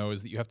frustrating though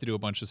is that you have to do a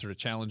bunch of sort of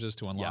challenges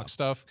to unlock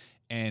stuff,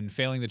 and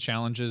failing the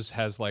challenges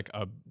has like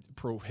a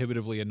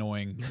prohibitively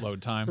annoying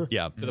load time. To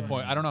the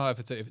point, I don't know if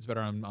it's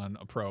better on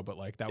a Pro, but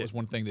like that was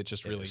one thing that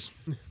just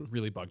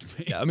really bugged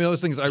me. Yeah, I mean,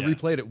 those things, I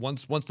replayed it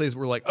once they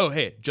were like, oh,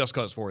 hey, Just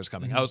Cause 4 is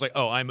coming. I was like,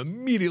 oh, I'm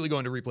immediately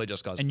going to replay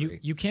Just Cause 3. And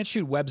you can't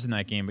shoot webs in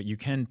that game, but you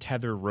can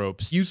tether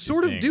ropes. You to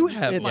sort of do things.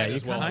 have Might that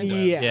as well. kind of.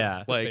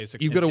 Yeah. Like,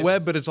 Basically. you've got a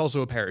web, but it's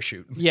also a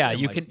parachute. Yeah,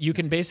 you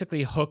can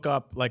basically hook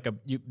up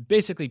you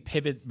basically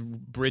pivot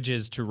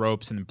bridges to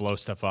ropes and blow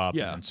stuff up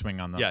and swing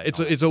on them. Yeah,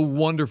 it's a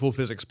wonderful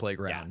physics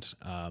playground.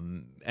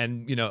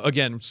 And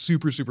again,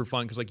 super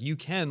fun, because like you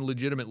can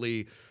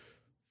legitimately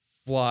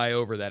fly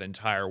over that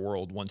entire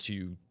world once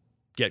you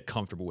get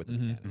comfortable with it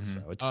again.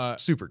 So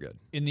it's super good.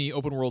 In the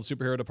open world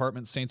superhero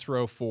department, Saints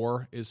Row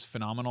 4 is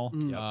phenomenal.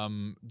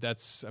 That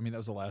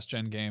was the last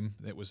gen game.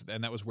 That was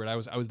weird.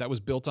 That was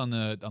built on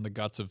the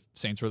guts of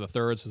Saints Row the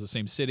Third, so it's the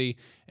same city,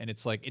 and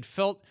it's like it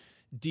felt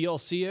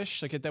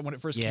DLC-ish like that when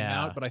it first came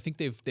out, but I think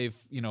they've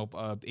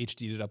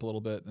HD'd it up a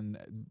little bit and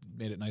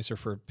made it nicer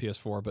for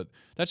PS4. But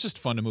that's just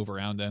fun to move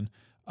around in.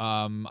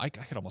 I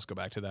could almost go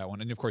back to that one,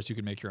 and of course you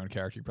can make your own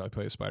character. You probably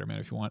play as Spider-Man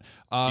if you want.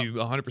 You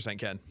 100%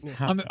 can.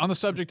 On the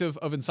subject of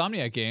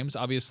Insomniac games,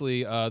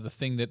 obviously the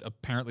thing that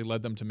apparently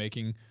led them to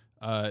making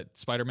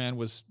Spider-Man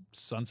was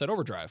Sunset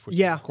Overdrive, which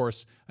is of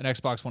course an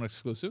Xbox One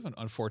exclusive,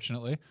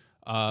 unfortunately.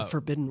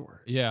 Forbidden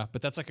Word. Yeah,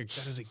 but that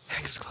is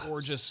a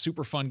gorgeous,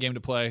 super fun game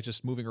to play.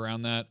 Just moving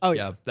around that. Oh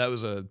Yeah, that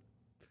was a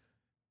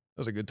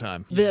good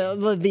time.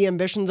 The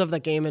ambitions of that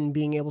game, and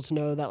being able to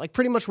know that like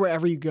pretty much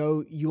wherever you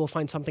go, you will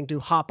find something to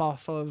hop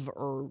off of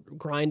or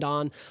grind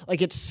on.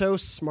 Like, it's so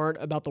smart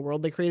about the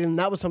world they created, and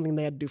that was something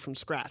they had to do from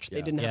scratch.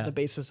 They didn't have the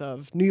basis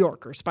of New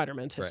York or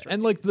Spider-Man's history.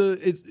 And like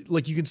it's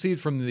like you can see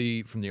it from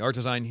the art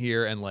design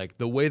here, and like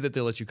the way that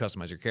they let you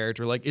customize your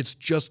character. Like, it's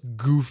just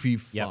goofy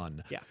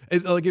fun. Yeah.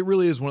 It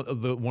really is one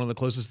of the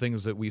closest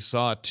things that we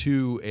saw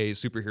to a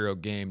superhero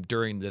game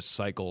during this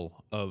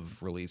cycle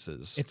of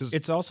releases.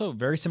 It's also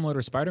very similar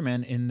to Spider-Man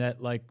Spider-Man in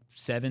that like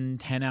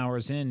 7-10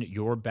 hours in,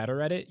 you're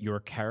better at it. Your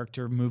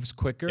character moves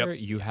quicker.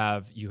 You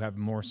have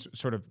more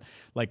sort of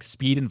like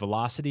speed and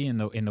velocity in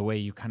the way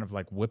you kind of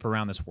like whip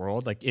around this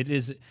world. Like it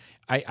is.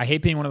 I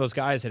hate being one of those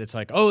guys that it's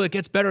like, oh, it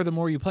gets better the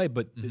more you play,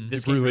 but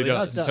this game really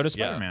does. And so does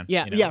Spider-Man.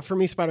 Yeah, you know? yeah. For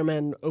me,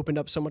 Spider-Man opened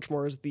up so much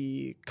more as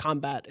the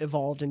combat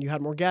evolved, and you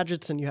had more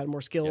gadgets and you had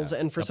more skills.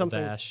 And for Double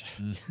something, dash.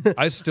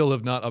 I still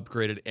have not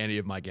upgraded any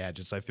of my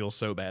gadgets. I feel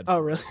so bad. oh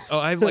really? Oh,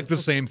 I have like the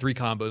same 3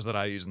 combos that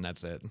I use, and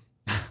that's it.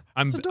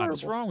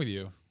 What's wrong with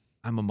you?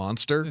 I'm a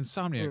monster.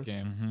 Insomniac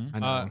game. I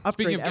know.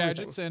 Speaking of Upgrade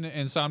gadgets and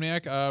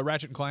Insomniac,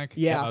 Ratchet and Clank,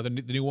 Yeah. the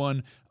new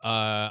one.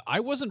 I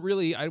wasn't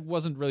really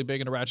big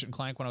into Ratchet and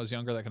Clank when I was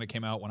younger. That kind of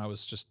came out when I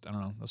was just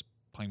I was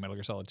playing Metal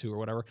Gear Solid 2 or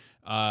whatever.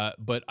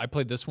 But I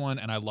played this one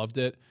and I loved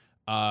it.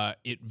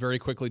 It very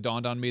quickly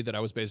dawned on me that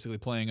I was basically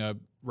playing a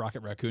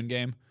Rocket Raccoon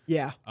game.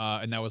 Yeah.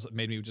 And that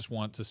made me just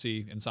want to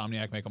see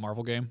Insomniac make a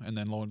Marvel game, and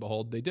then lo and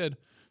behold, they did.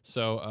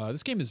 So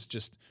this game is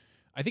just,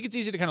 I think it's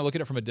easy to kind of look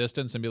at it from a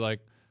distance and be like,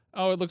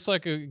 oh, it looks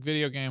like a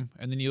video game,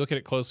 and then you look at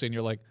it closely and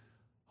you're like,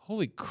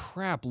 holy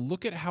crap,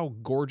 look at how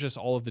gorgeous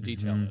all of the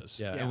detail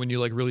is. Yeah. And when you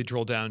like really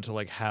drill down to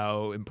like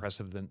how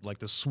impressive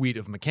the suite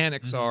of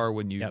mechanics are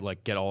when you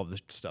like get all of the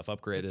stuff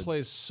upgraded. It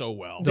plays so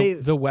well.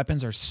 The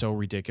weapons are so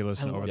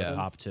ridiculous and over the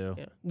top too.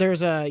 Yeah.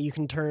 There's you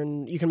can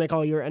make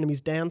all your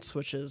enemies dance,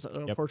 which is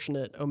an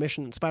unfortunate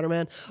omission in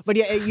Spider-Man. But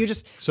yeah, you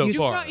just He's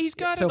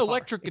got so an far.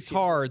 electric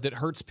guitar that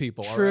hurts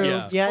people. True.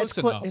 Already. Yeah, It's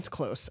close enough. it's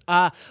close.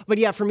 But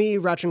yeah, for me,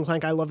 Ratchet and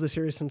Clank, I love the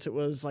series since it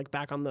was like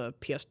back on the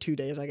PS2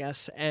 days, I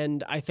guess.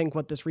 And I think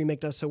what this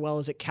remake does so well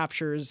is it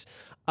captures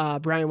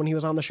Brian when he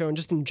was on the show, and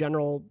just in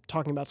general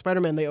talking about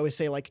Spider-Man, they always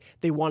say like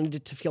they wanted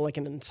it to feel like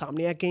an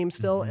Insomniac game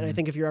still. And I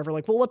think if you're ever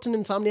like, well, what's an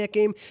Insomniac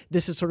game?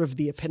 This is sort of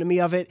the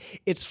epitome of it.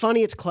 It's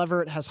funny, it's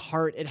clever, it has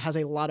heart, it has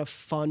a lot of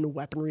fun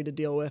weaponry to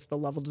deal with. The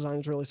level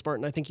design is really smart,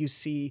 and I think you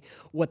see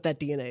what that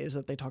DNA is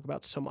that they talk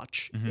about so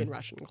much in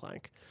Ratchet and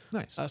Clank.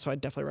 Nice. So I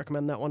definitely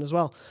recommend that one as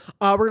well.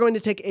 We're going to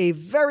take a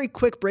very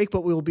quick break,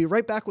 but we will be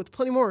right back with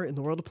plenty more in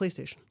the world of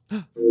PlayStation.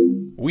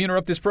 We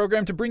interrupt this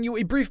program to bring you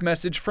a brief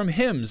message from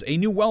Hims, a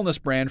new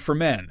wellness brand for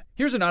men.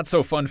 Here's a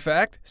not-so-fun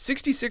fact.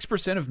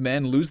 66% of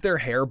men lose their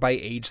hair by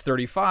age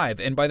 35,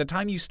 and by the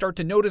time you start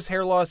to notice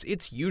hair loss,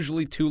 it's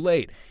usually too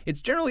late.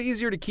 It's generally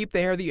easier to keep the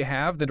hair that you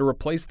have than to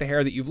replace the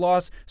hair that you've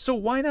lost, so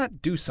why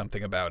not do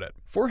something about it?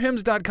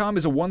 ForHims.com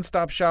is a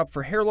one-stop shop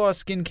for hair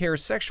loss, skincare,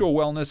 sexual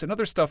wellness, and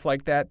other stuff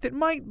like that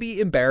might be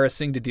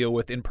embarrassing to deal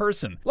with in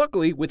person.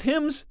 Luckily, with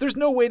Hims, there's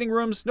no waiting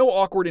rooms, no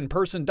awkward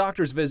in-person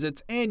doctor's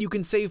visits, and you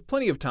can save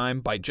plenty of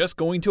time by just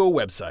going to a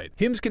website.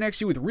 Hims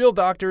connects you with real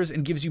doctors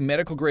and gives you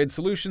medical-grade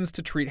solutions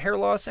to treat hair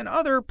loss and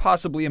other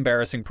possibly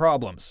embarrassing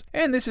problems.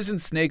 And this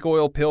isn't snake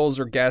oil pills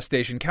or gas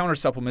station counter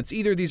supplements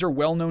either. These are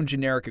well-known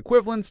generic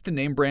equivalents to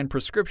name-brand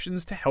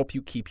prescriptions to help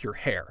you keep your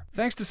hair.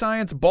 Thanks to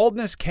science,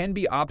 baldness can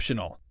be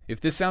optional. If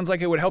this sounds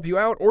like it would help you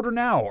out, order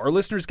now. Our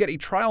listeners get a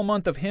trial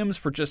month of Hims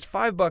for just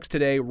 $5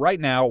 today,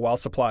 right now, while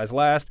supplies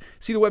last.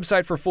 See the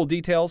website for full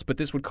details, but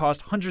this would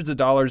cost hundreds of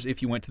dollars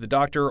if you went to the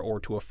doctor or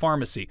to a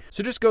pharmacy.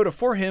 So just go to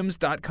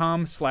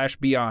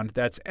forhims.com/beyond.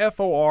 That's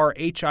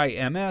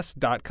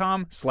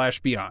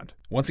FORHIMS.com/beyond.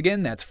 Once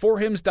again, that's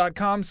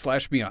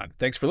forhims.com/beyond.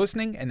 Thanks for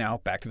listening, and now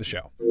back to the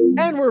show.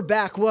 And we're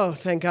back. Whoa,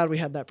 thank God we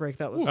had that break.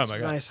 That was Oh my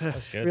God. nice.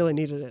 That's good. Really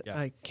needed it.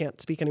 I can't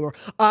speak anymore.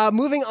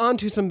 Moving on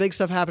to some big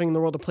stuff happening in the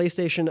world of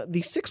PlayStation.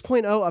 The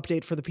 6.0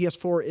 update for the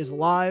PS4 is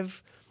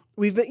live.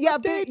 We've been,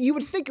 you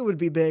would think it would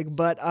be big,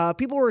 but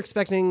people were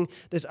expecting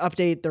this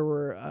update. There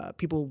were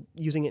people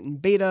using it in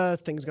beta,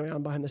 things going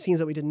on behind the scenes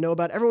that we didn't know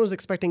about. Everyone was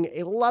expecting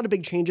a lot of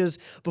big changes.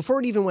 Before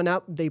it even went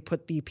out, they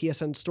put the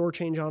PSN store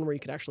change on where you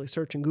could actually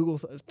search and Google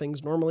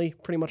things normally,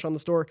 pretty much on the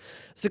store.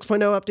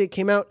 6.0 update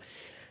came out.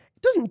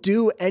 Doesn't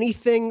do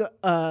anything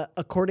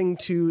according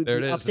to There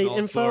the it is in update all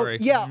info. glory.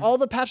 Yeah, all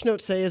the patch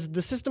notes say is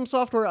the system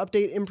software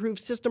update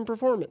improves system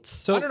performance.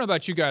 So I don't know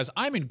about you guys.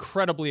 I'm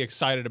incredibly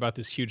excited about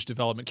this huge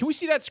development. Can we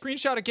see that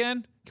screenshot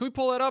again? Can we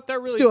pull that up?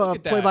 That really do a look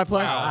at that.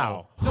 play-by-play.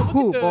 Wow.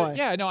 Ooh, Look at boy.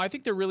 Yeah, no, I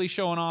think they're really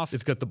showing off.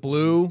 It's got the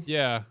blue,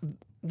 Yeah.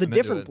 The into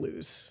different it.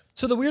 blues.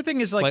 So the weird thing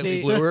is like slightly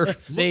they bluer. So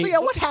yeah,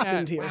 what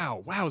happened here?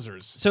 Wow,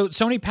 wowzers. So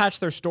Sony patched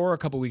their store a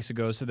couple weeks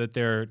ago so that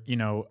their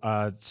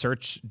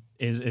search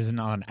isn't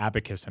on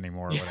Abacus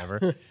anymore or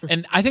whatever.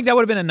 And I think that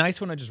would have been a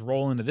nice one to just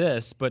roll into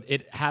this, but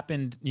it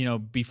happened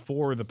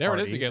before the There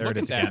party. it is again. There Look it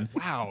at is that. again.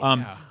 Wow.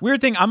 Yeah.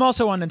 Weird thing, I'm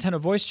also on Nintendo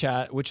Voice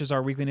Chat, which is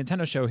our weekly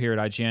Nintendo show here at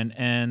IGN,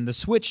 and the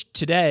Switch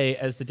today,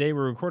 as the day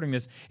we're recording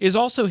this, is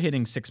also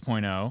hitting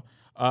 6.0.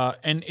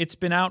 And it's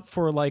been out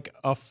for like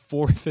a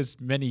fourth as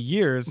many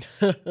years,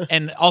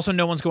 and also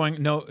no one's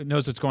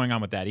knows what's going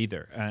on with that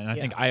either. And I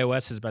think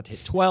iOS is about to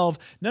hit 12.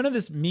 None of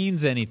this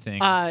means anything.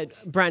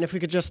 Brian, if we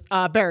could just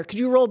Barrett, could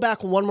you roll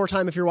back one more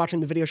time if you're watching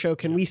the video show?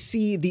 Can we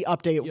see the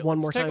update one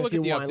more Let's take time a look if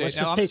you at the want? update. Let's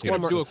Now, just I'm take just gonna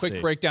one more. do a quick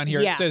see. breakdown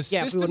here. Yeah, It says yeah,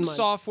 if we system wouldn't mind.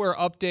 software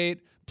update,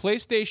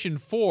 PlayStation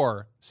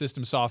 4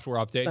 system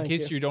software update, in Thank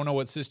case you. you don't know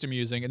what system you're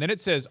using. And then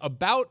it says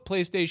about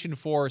PlayStation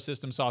 4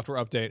 system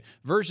software update,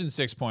 version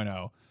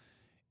 6.0.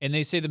 And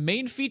they say the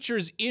main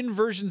features in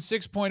version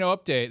 6.0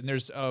 update, and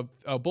there's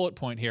a bullet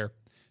point here,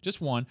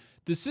 just one.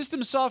 The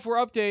system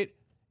software update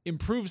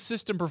improves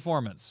system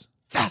performance.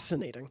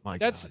 Fascinating.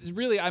 That's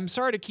really, I'm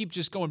sorry to keep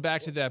just going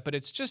back to that, but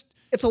it's just.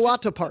 It's a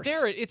lot to parse.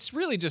 It's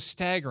really just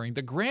staggering.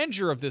 The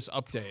grandeur of this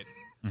update.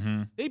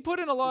 They put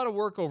in a lot of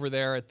work over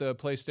there at the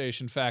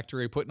PlayStation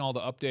factory, putting all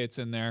the updates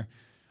in there.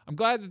 I'm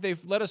glad that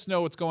they've let us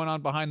know what's going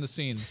on behind the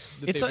scenes.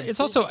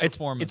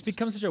 It's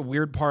become such a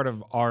weird part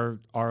of our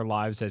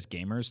lives as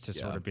gamers to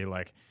sort of be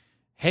like,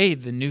 hey,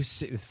 the new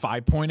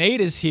 5.8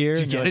 is here.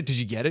 Did you get it? Did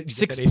you get it?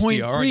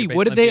 6.3.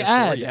 What did they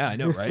add? Yeah, I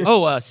know, right?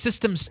 Oh,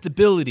 system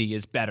stability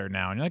is better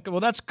now. And you're like,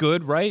 well, that's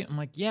good, right? I'm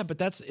like, yeah, but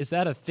is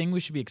that a thing we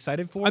should be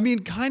excited for? I mean,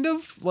 kind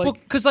of like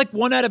because like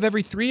 1 out of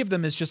every 3 of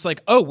them is just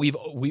like, oh,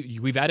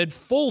 we've added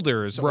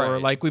folders or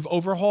Right. like we've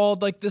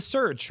overhauled like the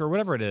search or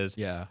whatever it is.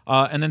 Yeah.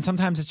 And then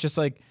sometimes it's just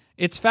like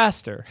it's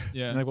faster.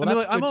 Yeah. I'm like, well, I mean,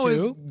 that's like, I'm good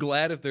always too.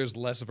 glad if there's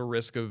less of a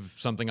risk of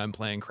something I'm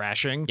playing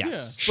crashing.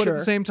 Yes. But at Sure.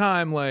 the same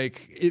time,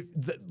 like,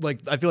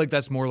 I feel like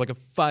that's more like a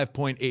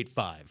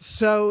 5.85.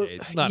 So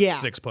It's not yeah,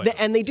 6.0.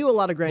 And they do a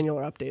lot of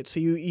granular updates,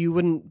 so you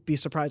wouldn't be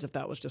surprised if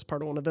that was just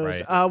part of one of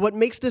those. Right. What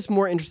makes this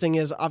more interesting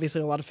is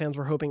obviously a lot of fans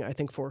were hoping, I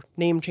think, for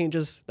name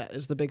changes. That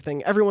is the big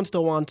thing everyone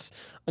still wants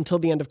until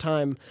the end of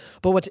time.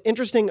 But what's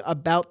interesting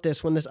about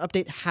this, when this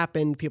update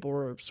happened, people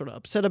were sort of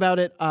upset about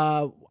it.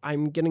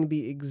 I'm getting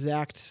the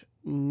exact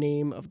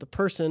name of the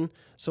person,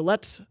 so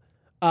let's.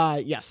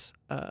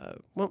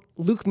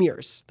 Luke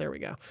Mears. There we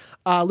go.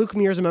 Luke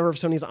Mears, a member of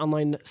Sony's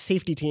online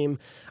safety team,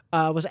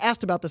 was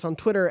asked about this on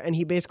Twitter, and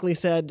he basically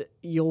said,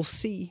 you'll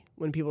see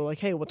when people are like,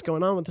 hey, what's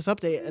going on with this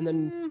update? And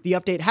then the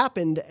update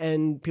happened,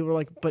 and people were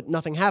like, but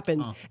nothing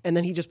happened. And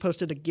then he just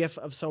posted a GIF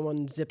of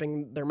someone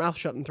zipping their mouth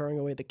shut and throwing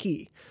away the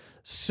key.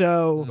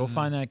 So Go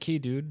find that key,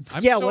 dude.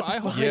 what's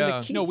behind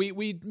the key? No,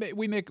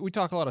 we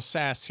talk a lot of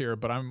sass here,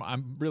 but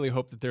I'm really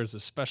hope that there's a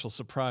special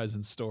surprise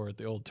in store at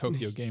the old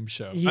Tokyo Game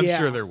Show. I'm Yeah.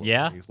 sure there will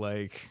Yeah. be.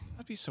 Like,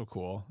 That'd be so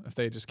cool if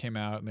they just came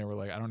out and they were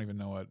like, I don't even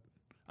know what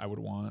I would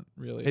want,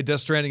 really. hey, Death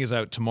Stranding is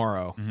out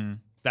tomorrow.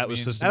 That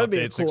was system That would be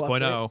a update cool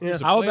 6.0. update. Yeah.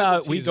 a How playable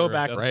about we teaser, go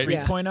back to right?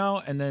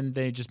 3.0 and then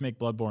they just make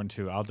Bloodborne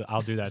 2? I'll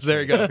do that.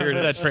 There you trade. go. Here it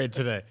I'll do that is. trade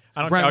today.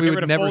 I don't Brian, care. I'll we get would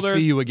rid of never folders,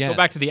 see you again. Go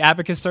back to the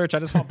Abacus search. I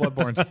just want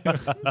Bloodborne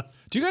 2.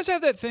 Do you guys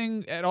have that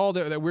thing at all,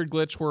 that weird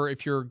glitch where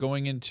if you're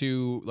going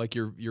into like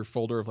your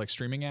folder of like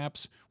streaming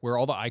apps where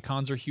all the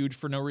icons are huge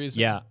for no reason?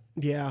 Yeah.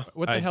 Yeah.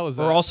 What the hell is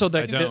that? Or also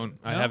I don't.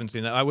 I haven't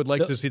seen that. I would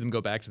like to see them go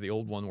back to the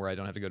old one where I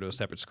don't have to go to a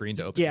separate screen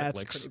to open Yeah, it's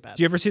Netflix. pretty bad.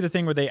 Do you ever see the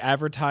thing where they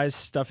advertise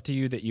stuff to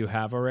you that you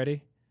have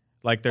already?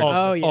 Like they're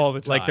all, yeah. all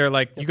the time. like they're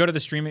like you go to the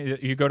streaming,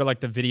 you go to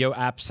like the video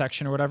app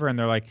section or whatever, and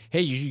they're like,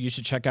 "Hey, you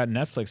should check out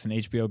Netflix and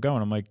HBO Go."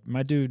 And I'm like,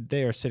 "My dude,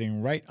 they are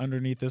sitting right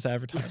underneath this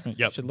advertisement.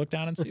 You should look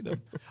down and see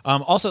them."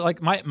 Also,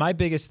 like my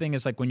biggest thing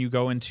is like when you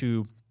go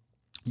into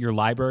your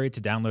library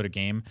to download a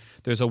game,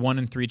 there's a 1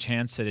 in 3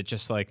 chance that it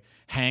just like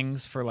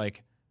hangs for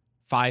like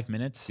 5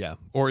 minutes. Yeah,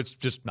 or it's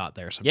just not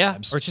there Yeah,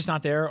 sometimes. or it's just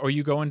not there, or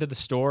you go into the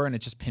store and it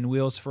just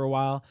pinwheels for a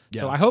while.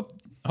 Yeah. So I hope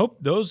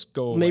those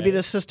go away. Maybe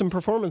the system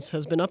performance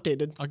has been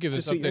updated. I'll give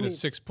this to suit your update a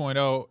needs.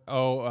 6.0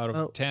 out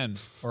of 10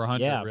 or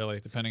 100, Yeah. really,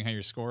 depending how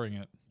you're scoring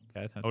it.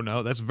 Okay, that's Oh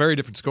no, that's very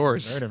different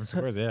scores. very different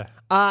scores. Yeah,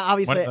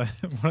 Obviously, one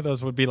of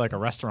those would be like a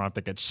restaurant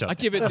that gets shut. I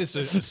give it this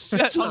a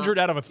 600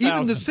 out of 1,000.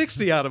 Even the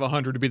 60 out of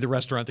 100 would be the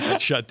restaurant that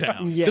gets shut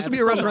down. Yeah, This would be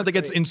it's a still restaurant that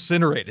gets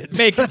incinerated.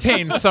 may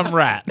contain some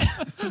rat.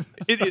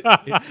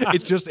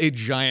 It's just a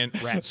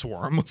giant rat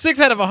swarm. 6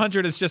 out of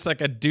 100 is just like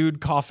a dude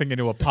coughing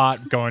into a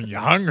pot, going, "You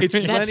hungry?" It's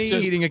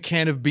Lenny eating a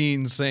can of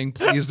beans saying,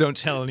 please don't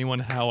tell anyone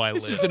how I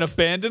This live. is an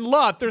abandoned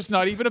lot. There's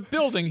not even a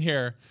building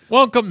here.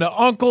 Welcome to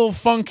Uncle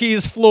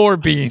Funky's Floor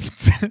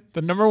Beans,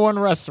 the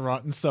 #1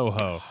 restaurant in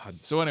Soho.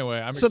 So anyway,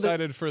 I'm So the-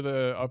 excited for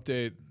the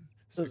update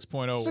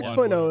 6.01.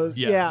 6.0 is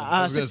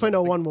I was gonna say,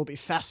 6.01 will be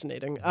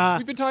fascinating.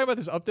 We've been talking about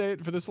this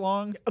update for this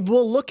long.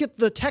 We'll look at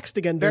the text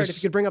again, Barrett. If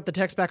you could bring up the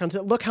text back on,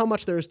 look how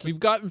much there is to. We've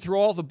gotten through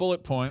all the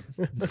bullet point.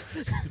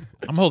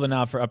 I'm holding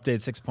out for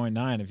update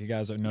 6.9 if you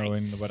guys are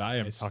knowing what I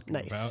am talking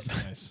Nice.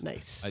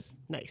 about.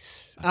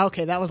 Nice.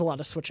 Okay, that was a lot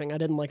of switching. I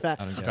didn't like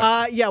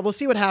that. Yeah, we'll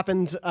see what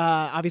happens.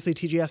 Obviously,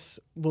 TGS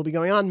will be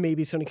going on.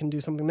 Maybe Sony can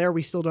do something there.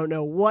 We still don't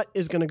know what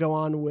is going to go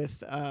on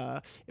with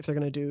if they're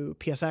going to do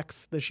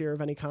PSX this year of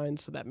any kind.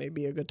 So that may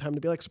be a good time to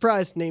be like,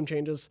 surprise, name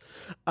changes.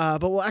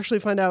 But we'll actually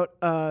find out.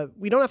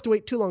 We don't have to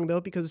wait too long,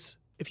 though, because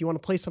if you want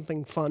to play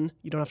something fun,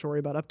 you don't have to worry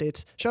about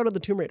updates. Shadow of the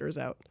Tomb Raider is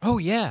out. Oh,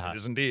 yeah. It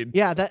is indeed.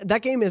 Yeah,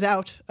 that game is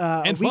out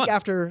a And week fun.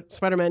 after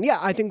Spider-Man. Yeah,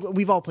 I think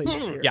we've all played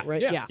it here, Yeah.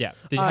 right? Yeah. Yeah.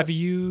 Have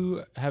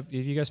you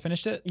guys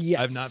finished it?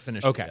 Yes. I've not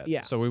finished Okay. it yet.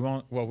 Yeah. So we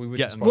won't. Well, we would.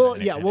 Yeah, just well,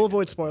 We'll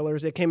avoid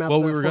spoilers. It came out.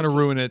 Well, the we were going to 14th.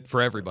 ruin it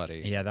for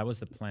everybody. Yeah, that was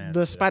the plan.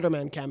 The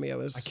Spider-Man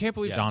cameo is. I can't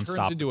believe John she turns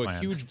stopped into the a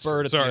plan. huge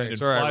bird at the Sorry, end and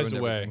sorry, I flies ruined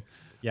away. everything.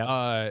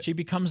 Yeah. She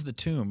becomes the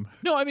tomb.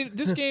 No, I mean,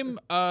 this game,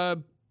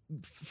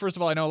 first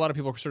of all, I know a lot of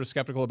people are sort of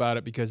skeptical about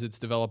it because it's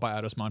developed by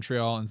Eidos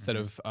Montreal instead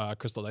of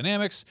Crystal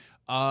Dynamics.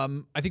 I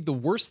think the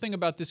worst thing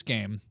about this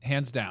game,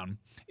 hands down,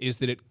 is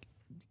that it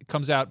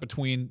comes out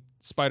between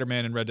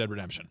Spider-Man and Red Dead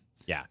Redemption.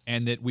 Yeah.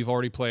 And that we've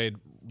already played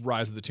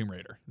Rise of the Tomb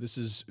Raider. This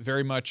is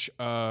very much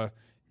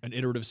an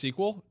iterative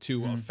sequel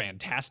to a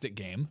fantastic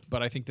game,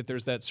 but I think that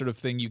there's that sort of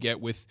thing you get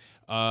with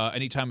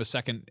anytime a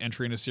second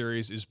entry in a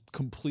series is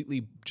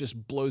completely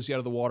just blows you out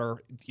of the water,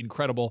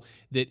 incredible,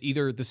 that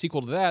either the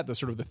sequel to that, the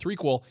sort of the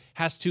threequel,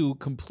 has to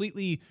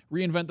completely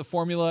reinvent the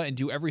formula and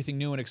do everything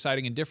new and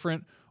exciting and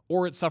different,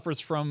 or it suffers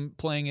from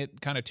playing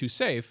it kind of too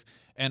safe.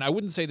 And I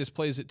wouldn't say this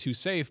plays it too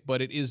safe,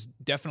 but it is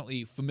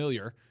definitely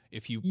familiar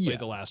if you played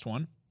the last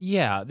one.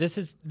 Yeah, this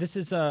is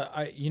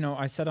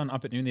I said on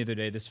Up at Noon the other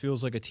day, this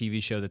feels like a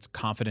TV show that's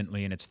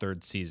confidently in its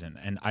third season,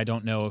 and I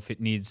don't know if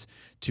it needs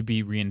to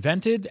be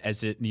reinvented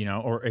as it,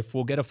 or if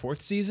we'll get a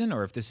fourth season,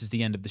 or if this is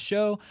the end of the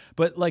show.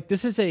 But like,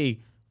 this is a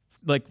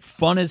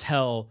fun as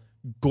hell,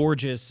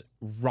 gorgeous,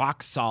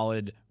 rock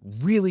solid,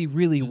 really,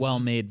 really well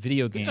made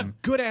video game. It's a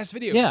good ass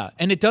video game. Yeah,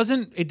 and it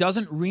doesn't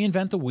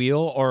reinvent the wheel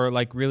or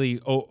like really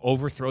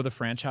overthrow the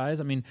franchise.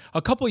 I mean,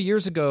 a couple of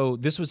years ago,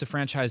 this was a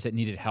franchise that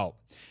needed help,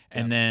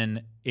 and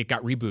then it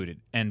got rebooted,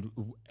 and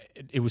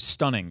it was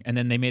stunning. And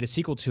then they made a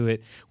sequel to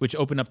it, which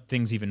opened up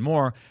things even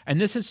more. And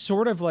this is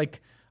sort of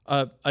like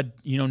a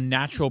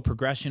natural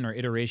progression or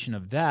iteration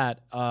of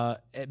that,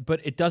 but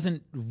it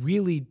doesn't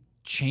really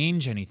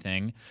change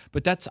anything.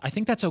 But I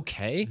think that's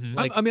okay.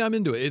 Like, I'm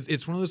into it.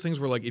 It's one of those things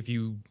where like if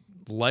you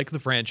like the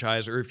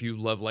franchise or if you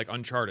love like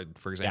Uncharted,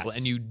 for example,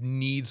 and you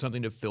need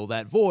something to fill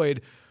that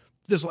void,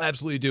 this will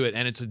absolutely do it,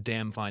 and it's a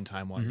damn fine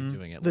time while you're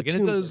doing it. The Like, and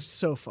Tombs it are does.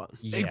 so fun.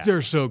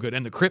 They're so good,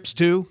 and the Crypts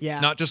too. Yeah.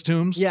 Not just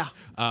Tombs. Yeah.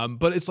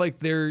 But it's like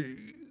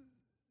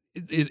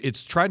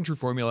it's tried and true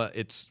formula.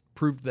 It's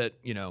proved that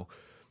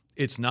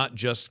it's not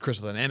just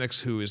Crystal Dynamics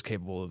who is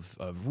capable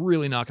of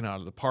really knocking it out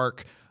of the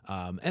park,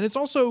 and it's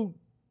also.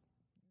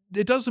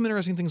 It does some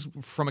interesting things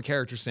from a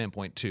character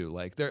standpoint too.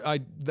 Like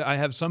I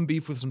have some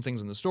beef with some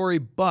things in the story,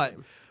 but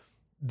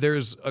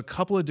there's a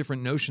couple of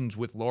different notions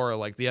with Laura,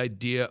 like the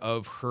idea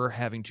of her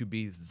having to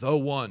be the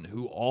one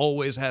who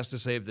always has to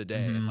save the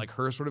day, and like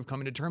her sort of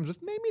coming to terms with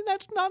maybe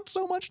that's not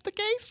so much the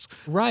case.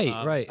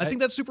 right. I think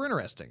that's super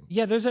interesting.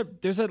 Yeah, there's a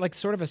like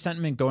sort of a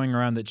sentiment going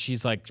around that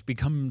she's like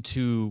become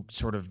too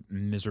sort of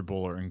miserable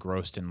or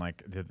engrossed in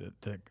like the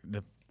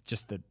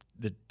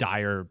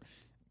dire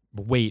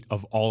weight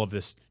of all of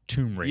this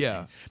tomb raiding.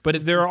 Yeah.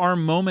 But there are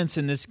moments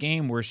in this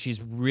game where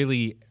she's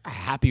really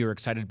happy or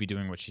excited to be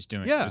doing what she's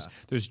doing. Yeah.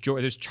 There's joy,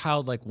 there's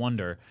childlike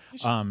wonder.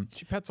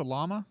 She pets a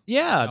llama?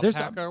 Yeah,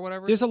 Alpaca or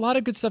whatever it there's a is? lot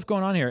of good stuff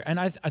going on here, and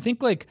I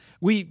think like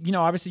we,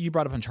 obviously you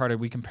brought up Uncharted.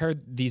 We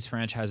compared these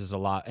franchises a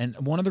lot, and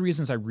one of the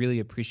reasons I really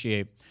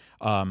appreciate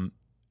the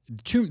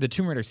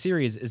Tomb Raider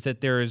series is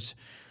that there's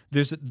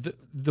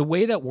the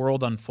way that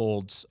world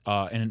unfolds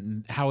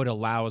and how it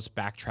allows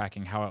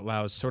backtracking, how it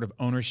allows sort of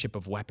ownership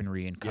of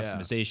weaponry and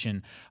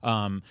customization,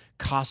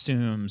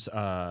 costumes,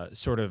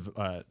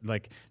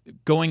 like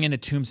going into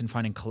tombs and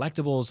finding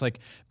collectibles, like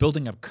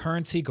building up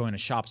currency, going to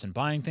shops and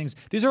buying things.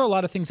 These are a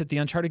lot of things that the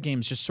Uncharted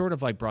games just sort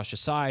of like brush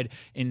aside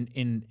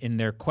in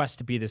their quest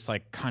to be this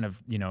like kind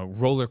of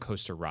roller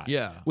coaster ride.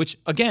 Yeah. Which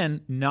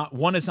again, not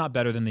one is not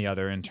better than the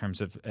other in terms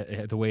of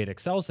the way it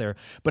excels there.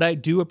 But I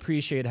do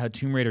appreciate how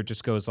Tomb Raider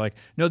just goes like,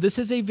 no, this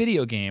is a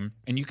video game,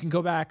 and you can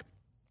go back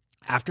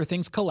after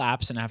things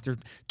collapse and after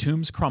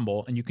tombs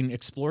crumble, and you can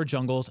explore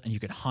jungles, and you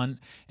can hunt,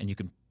 and you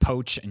can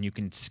poach, and you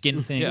can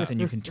skin things, and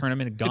you can turn them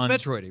into guns.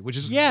 It's Metroidy, which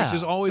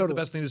is always the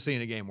best thing to see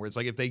in a game, where it's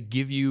like if they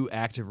give you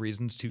active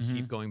reasons to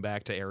keep going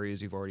back to areas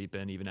you've already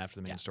been, even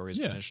after the main story is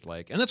finished.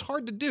 Like, and that's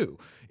hard to do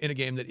in a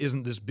game that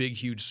isn't this big,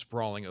 huge,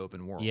 sprawling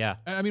open world. Yeah.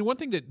 And I mean, one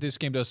thing that this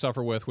game does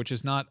suffer with, which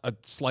is not a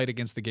slight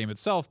against the game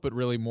itself, but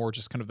really more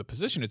just kind of the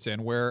position it's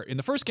in, where in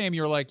the first game,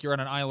 you're like, you're on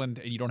an island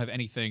and you don't have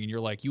anything, and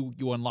you're like, you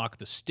unlock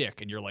the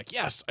stick, and you're like,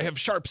 yes, I have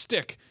sharp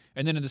stick.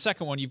 And then in the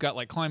second one, you've got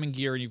like climbing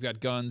gear and you've got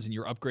guns and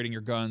you're upgrading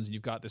your guns and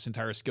you've got this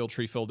entire skill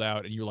tree filled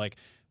out. And you're like,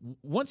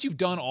 once you've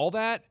done all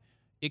that,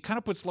 it kind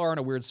of puts Lara in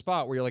a weird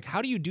spot where you're like,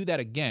 how do you do that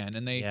again?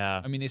 And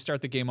they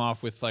start the game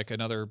off with like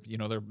another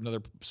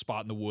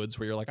spot in the woods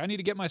where you're like, I need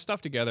to get my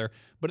stuff together.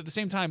 But at the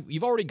same time,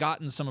 you've already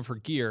gotten some of her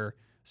gear.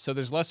 So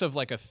there's less of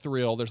like a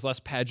thrill. There's less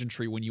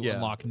pageantry when you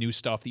unlock new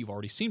stuff that you've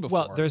already seen before.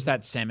 Well, there's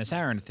that Samus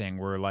Aran thing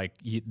where like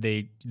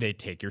they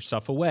take your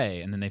stuff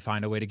away and then they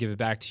find a way to give it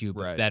back to you,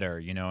 but better,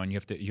 and you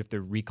have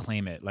to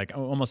reclaim it. Like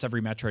almost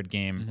every Metroid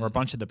game or a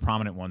bunch of the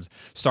prominent ones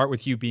start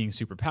with you being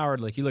super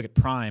powered. Like you look at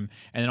Prime,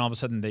 and then all of a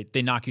sudden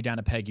they knock you down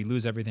a peg, you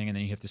lose everything, and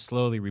then you have to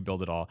slowly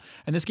rebuild it all.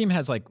 And this game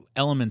has like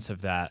elements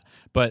of that,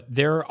 but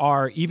there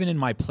are, even in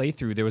my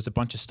playthrough, there was a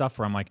bunch of stuff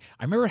where I'm like,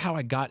 I remember how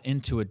I got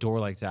into a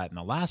door like that in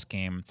the last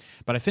game,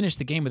 but I finished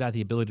the game without the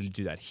ability to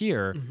do that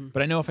here.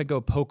 But I know if I go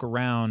poke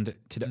around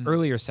to the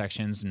earlier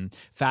sections and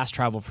fast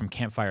travel from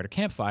campfire to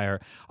campfire,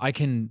 I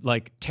can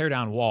like tear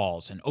down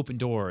walls and open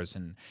doors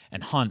and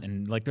hunt.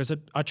 And like there's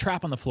a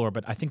trap on the floor,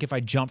 but I think if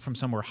I jump from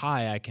somewhere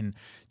high, I can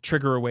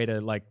trigger a way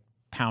to like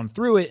pound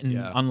through it and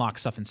unlock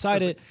stuff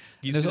inside it.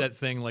 You see that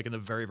thing like in the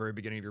very, very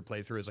beginning of your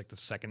playthrough is like the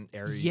second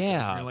area.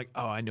 Yeah. You're like,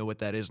 oh, I know what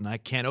that is, and I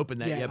can't open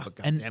that yet, but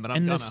And- damn it, I'm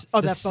and gonna. this-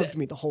 Oh, the that se- bugged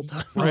me the whole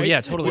time. Oh yeah,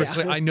 totally. Where it's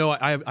like, I know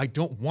I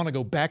don't want to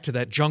go back to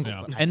that jungle.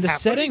 But I And the have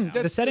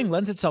to. setting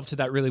lends itself to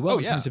that really well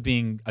in yeah. terms of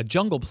being a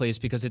jungle place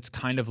because it's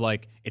kind of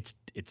like it's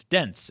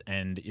dense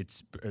and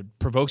it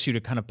provokes you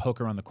to kind of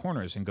poke around the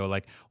corners and go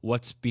like,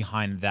 what's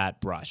behind that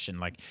brush, and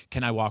like,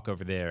 can I walk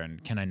over there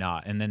and can I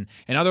not? And then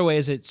in other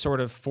ways it sort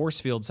of force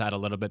fields that a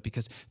little bit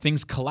because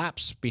things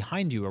collapse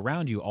behind you,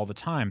 around you all the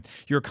time.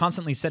 You're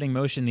constantly setting in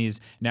motion these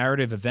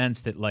narrative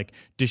events that like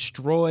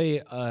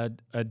destroy a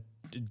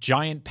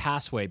giant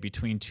passway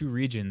between two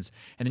regions,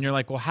 and then you're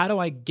like, well, how do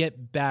I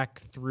get back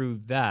through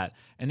that?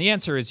 And the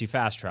answer is you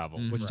fast travel,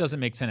 which doesn't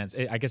make sense.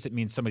 I guess it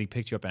means somebody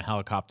picked you up in a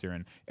helicopter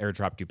and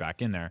airdropped you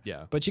back in there.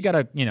 Yeah. But you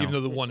gotta, Even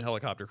though the one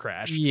helicopter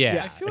crashed.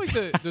 yeah. I feel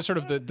like the sort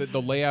of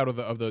the layout of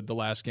the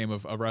last game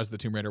of Rise of the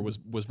Tomb Raider was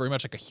very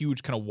much like a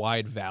huge kind of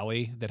wide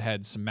valley that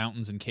had some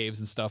mountains and caves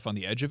and stuff on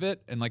the edge of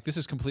it. And like this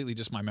is completely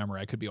just my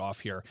memory. I could be off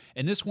here.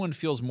 And this one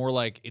feels more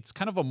like it's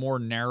kind of a more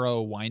narrow,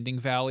 winding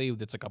valley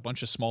that's like a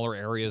bunch of smaller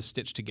areas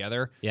stitched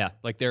together. Yeah.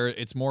 Like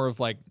it's more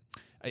of like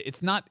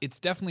it's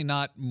definitely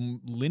not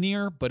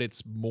linear, but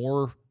it's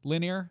more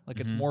linear.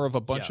 Like it's more of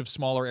a bunch of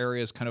smaller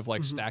areas kind of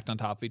like stacked on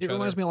top of each It other.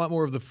 reminds me a lot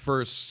more of the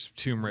first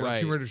Tomb Raider. Right.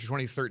 Tomb Raider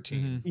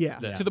 2013. Yeah.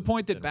 To the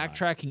point that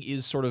backtracking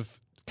is sort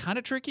of kind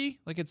of tricky.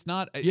 Like it's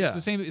not. It's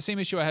the same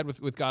issue I had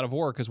with God of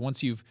War, because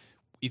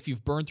if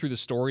you've burned through the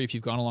story, if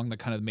you've gone along the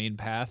kind of main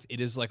path,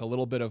 it is like a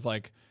little bit of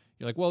like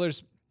you're like, well,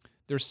 there's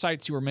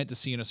sites you were meant to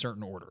see in a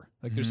certain order.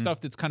 Like there's stuff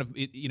that's kind of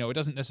it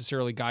doesn't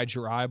necessarily guide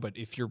your eye, but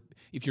if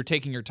you're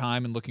taking your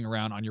time and looking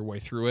around on your way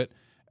through it,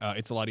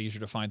 it's a lot easier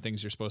to find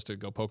things you're supposed to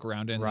go poke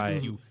around in.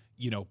 Right.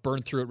 You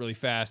burn through it really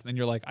fast, and then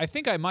you're like, I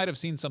think I might have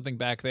seen something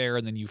back there,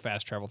 and then you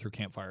fast travel through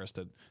campfires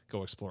to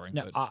go exploring.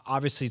 Now, But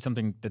obviously,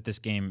 something that this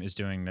game is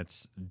doing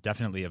that's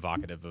definitely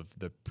evocative of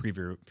the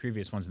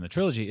previous ones in the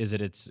trilogy is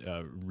that it's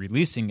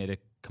releasing at a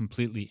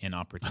completely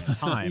inopportune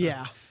time.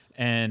 Yeah.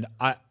 And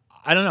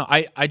I don't know.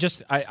 I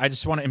just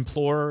want to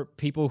implore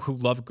people who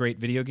love great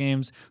video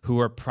games, who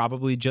are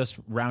probably just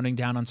rounding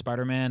down on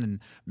Spider-Man, and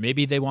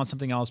maybe they want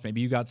something else. Maybe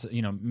you got,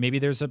 maybe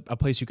there's a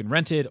place you can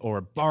rent it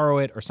or borrow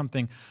it or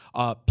something.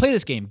 Play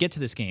this game. Get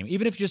to this game.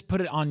 Even if you just put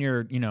it on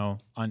your,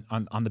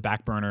 on the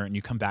back burner and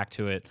you come back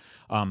to it.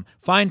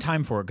 Find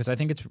time for it, because I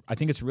think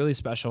it's really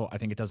special. I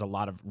think it does a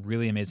lot of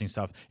really amazing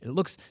stuff. It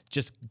looks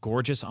just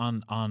gorgeous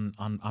on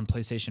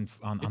PlayStation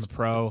on the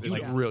Pro.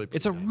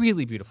 It's a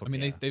really beautiful. I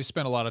mean, they've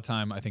spent a lot of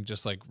time, I think,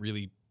 just like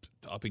really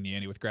upping the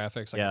ante with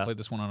graphics. Like I played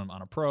this one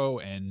on a Pro,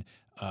 and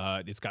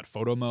it's got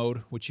photo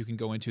mode, which you can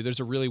go into. There's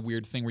a really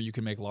weird thing where you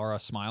can make Lara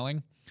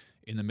smiling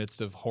in the midst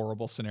of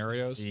horrible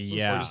scenarios.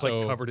 Yeah. Or just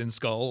like covered in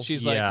skulls.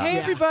 She's like, hey,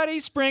 everybody,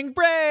 spring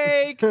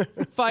break,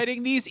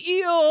 fighting these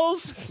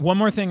eels. One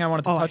more thing I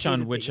wanted to touch I on,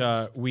 hated which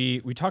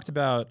these. we talked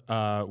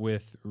about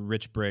with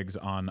Rich Briggs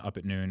on Up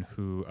at Noon,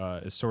 who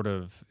is sort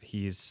of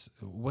he's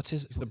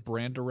The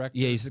brand director.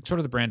 yeah, he's sort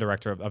of the brand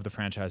director of the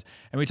franchise.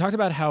 And we talked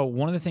about how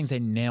one of the things they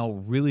nail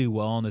really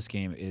well in this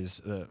game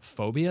is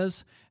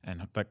phobias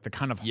and like the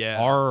kind of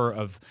horror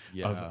of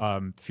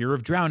fear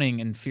of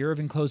drowning and fear of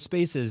enclosed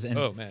spaces. And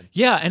Oh, man.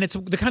 yeah, and it's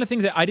the kind of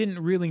thing that I didn't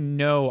really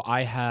know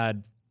I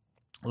had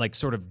like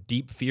sort of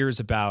deep fears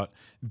about,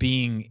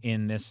 being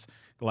in this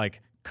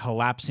like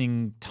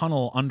collapsing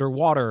tunnel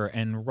underwater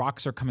and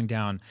rocks are coming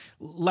down.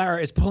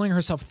 Lara is pulling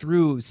herself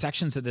through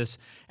sections of this,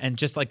 and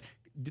just like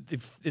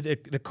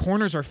the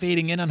corners are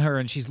fading in on her,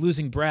 and she's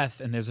losing breath,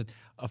 and there's a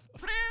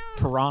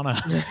piranha,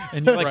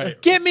 and you're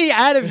like, get me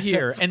out of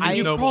here. And then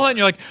you crawl in, and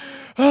you're like,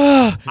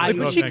 like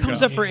when she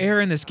comes up for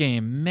air in this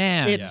game,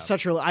 man. It's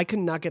such a. I could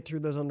not get through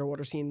those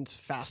underwater scenes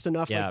fast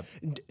enough. Yeah.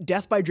 Like,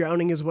 death by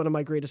drowning is one of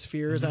my greatest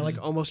fears. I like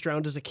almost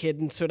drowned as a kid,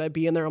 and so I'd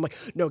be in there. I'm like,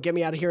 no, get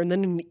me out of here. And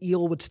then an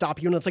eel would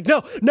stop you, and it's like,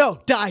 no,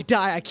 die.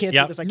 I can't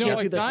do this. I No, can't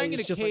like do this. dying And in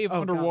a it's just cave like,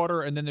 oh, God.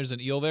 underwater, and then there's an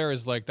eel there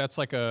is like that's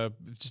like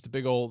just a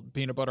big old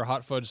peanut butter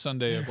hot fudge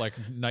sundae of like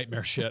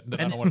nightmare shit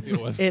that I don't want to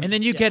deal with. It's- And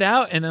then you get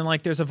out, and then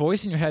like there's a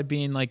voice in your head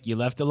being like, "You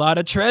left a lot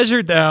of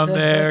treasure down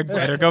there.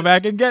 Better go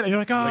back and get it." And you're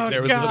like, "Oh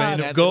There was God!" a vein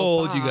that of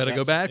gold. little You got to go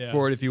box. back Yeah.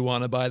 for it if you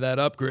want to buy that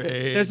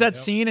upgrade. There's that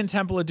scene in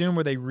Temple of Doom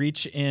where they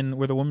reach in,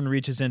 where the woman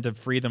reaches in to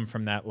free them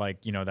from that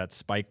like that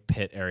spike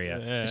pit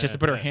area. It's just to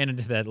put her hand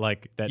into that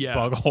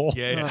bug hole.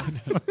 Yeah.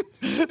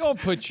 Don't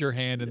put your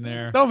hand in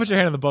there. Don't put your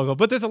hand in the bug hole.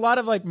 But there's a lot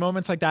of like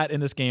moments like that in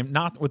this game.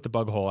 Not with the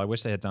bug hole. I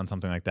wish they had done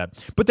something like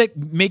that. But that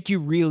make you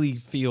really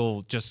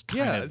feel just kind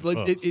Yeah, of like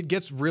it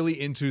gets really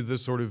into the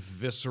sort of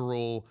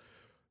visceral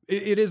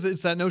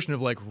It's that notion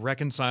of like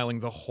reconciling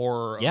the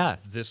horror Yeah.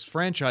 of this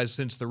franchise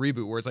since the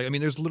reboot, where it's like, I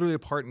mean, there's literally a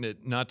part in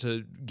it, not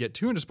to get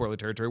too into spoiler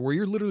territory, where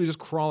you're literally just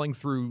crawling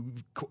through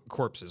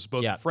corpses,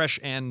 both Yeah. fresh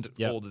and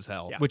Yep. old as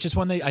hell. Which is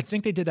when I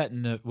think they did that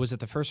in was it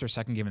the first or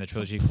second game in the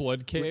trilogy?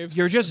 Blood caves.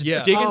 You're just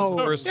Yeah. digging. Oh.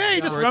 Yeah,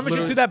 you just Where rummaging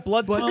literally- through that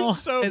blood tunnel.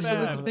 so And so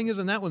bad. the thing is,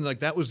 in that one, like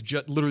that was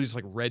just literally just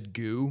like red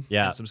goo,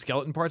 Yeah. and some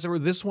skeleton parts. Where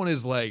this one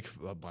is like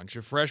a bunch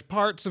of fresh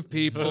parts of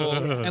people,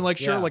 and like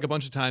sure, Yeah. like a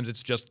bunch of times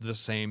it's just the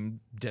same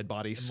dead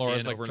body skin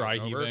Laura's like over and dry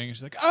over. heaving.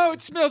 She's like, "Oh,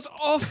 it smells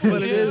awful."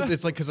 But it is.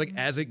 It's like because like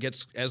as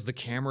the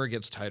camera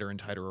gets tighter and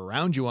tighter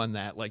around you on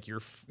that, like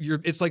you're.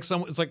 It's like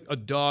it's like a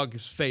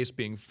dog's face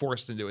being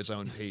forced into its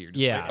own pee. You're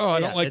just Yeah. like, oh, I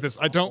don't Yes. like this.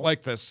 I don't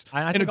like this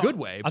And I in a think good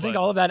way. I think but-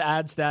 all of that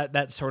adds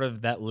that sort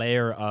of that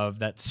layer of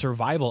that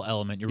survival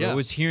element. You're Yeah.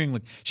 always hearing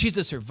like she's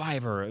the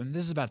survivor, and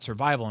this is about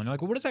survival, and you're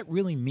like, well, what does that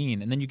really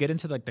mean? And then you get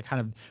into like the kind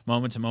of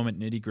moment to moment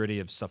nitty gritty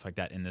of stuff like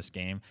that in this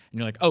game, and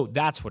you're like, oh,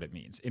 that's what it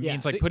means. It Yeah.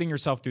 means like putting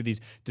yourself through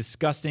these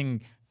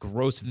disgusting,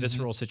 gross,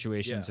 visceral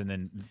situations, Yeah. and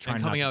then trying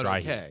and coming not to out dry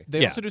okay. heat. They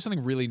Yeah. also do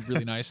something really,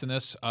 really nice in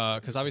this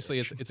because obviously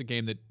it's a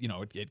game that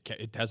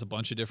it has a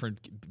bunch of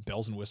different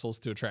bells and whistles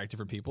to attract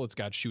different people. It's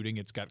got shooting,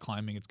 it's got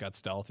climbing, it's got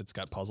stealth, it's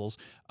got puzzles.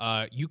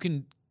 You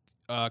can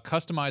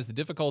customize the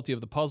difficulty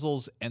of the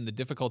puzzles and the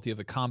difficulty of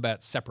the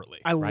combat separately.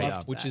 I love Right.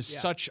 that. Which is yeah.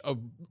 such a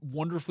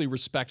wonderfully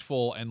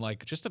respectful and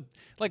like just a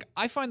like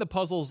I find the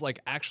puzzles like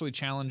actually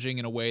challenging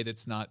in a way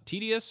that's not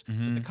tedious.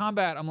 But the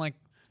combat, I'm like.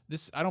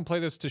 I don't play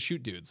this to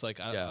shoot dudes. Like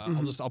Yeah.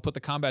 I'll put the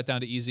combat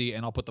down to easy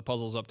and I'll put the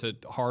puzzles up to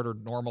hard or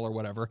normal or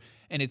whatever.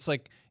 And it's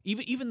like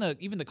even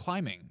the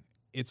climbing,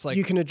 it's like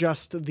you can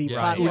adjust the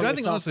platform Which I think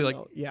itself honestly like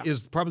yeah.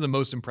 is probably the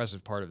most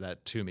impressive part of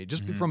that to me,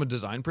 just from a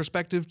design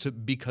perspective.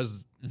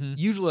 Because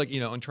usually, like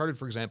Uncharted,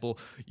 for example,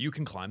 you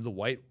can climb the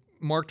white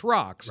marked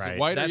rocks. Right.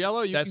 white or That's-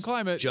 yellow, you can that's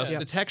climb it. Just Yeah.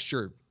 the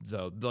texture,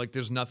 though. Like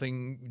there's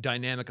nothing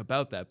dynamic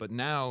about that. But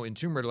now in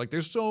Tomb Raider, like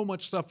there's so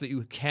much stuff that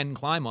you can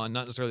climb on,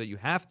 not necessarily that you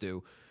have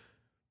to.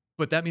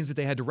 But that means that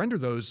they had to render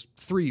those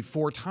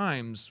 3-4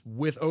 times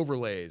with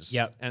overlays.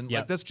 Yep, And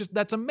yep. like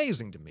that's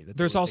amazing to me. That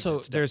they There's would take also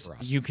that step for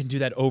us. you can do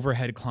that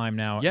overhead climb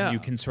now. Yeah. And you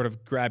can sort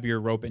of grab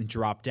your rope and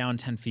drop down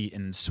 10 feet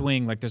and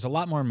swing. Like there's a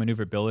lot more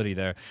maneuverability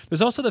there.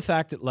 There's also the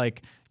fact that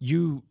like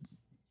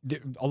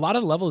a lot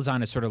of the level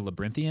design is sort of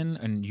labyrinthian,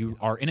 and you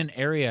are in an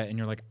area and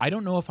you're like, I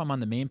don't know if I'm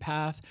on the main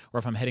path or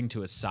if I'm heading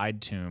to a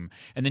side tomb.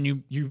 And then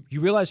you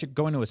realize you're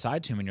going to a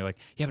side tomb and you're like,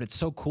 yeah, but it's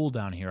so cool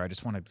down here. I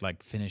just want to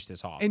like finish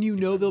this off. And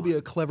there'll be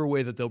a clever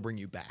way that they'll bring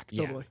you back.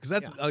 Yeah. Totally. Because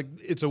that like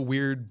it's a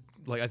weird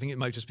like I think it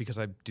might just because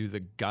I do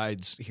the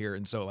guides here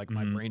and so like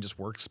my brain just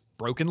works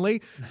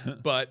brokenly.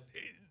 But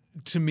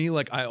to me,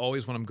 like I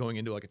always when I'm going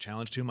into like a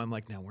challenge tomb, I'm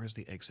like, now where's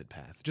the exit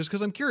path? Just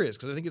because I'm curious,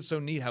 because I think it's so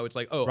neat how it's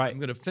like, oh, Right. I'm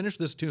gonna finish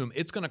this tomb,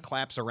 it's gonna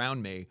collapse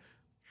around me.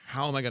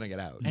 How am I gonna get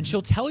out? And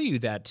she'll tell you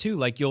that too.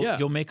 Like Yeah.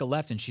 you'll make a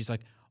left and she's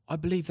like, I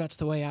believe that's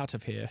the way out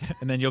of here.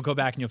 And then you'll go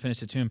back and you'll finish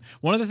the tomb.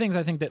 One of the things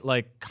I think that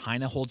like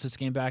kind of holds this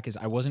game back is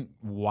I wasn't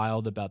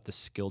wild about the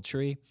skill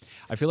tree.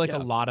 I feel like a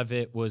lot of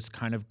it was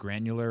kind of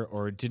granular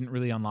or didn't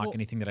really unlock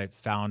anything that I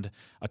found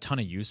a ton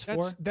of use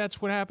for.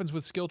 That's what happens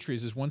with skill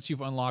trees is once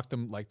you've unlocked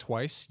them like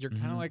twice, you're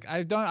kind of like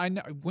I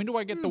know when do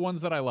I get the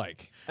ones that I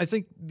like? I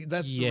think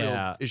that's the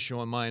Yeah. real issue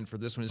on mine for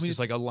this one. It's mean, just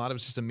like it's- a lot of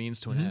it's just a means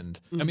to an end.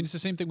 I mean, it's the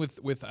same thing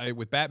with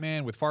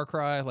Batman, with Far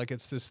Cry. Like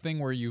it's this thing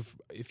where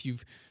if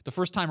you've the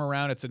first time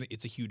around,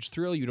 it's a huge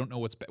thrill. You don't know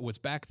what's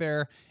back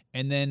there,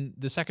 and then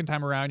the second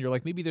time around, you're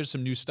like maybe there's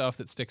some new stuff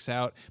that sticks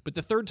out. But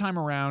the third time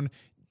around,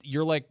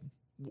 you're like,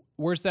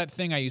 where's that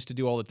thing I used to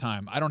do all the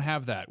time? I don't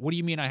have that. What do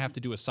you mean I have to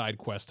do a side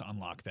quest to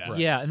unlock that?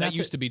 Yeah, and that that's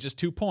used to be just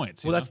 2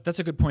 points. Well, that's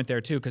a good point there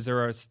too, because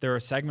there are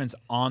segments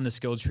on the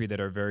skill tree that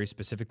are very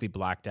specifically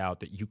blacked out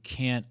that you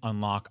can't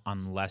unlock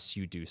unless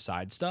you do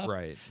side stuff.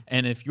 Right.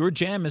 And if your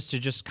jam is to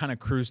just kind of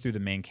cruise through the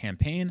main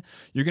campaign,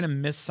 you're gonna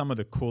miss some of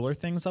the cooler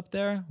things up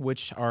there,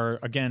 which are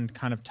again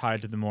kind of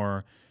tied to the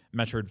more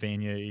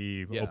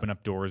Metroidvania-y, open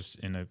up doors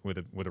with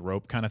a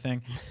rope kind of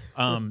thing.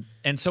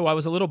 And so I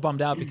was a little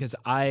bummed out because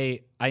I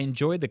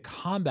enjoyed the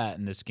combat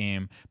in this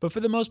game, but for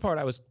the most part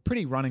I was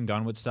pretty run and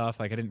gun with stuff.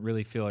 Like I didn't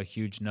really feel a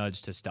huge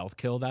nudge to stealth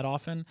kill that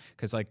often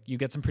because like you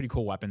get some pretty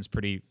cool weapons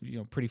pretty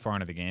far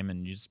into the game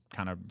and you just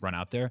kind of run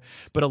out there.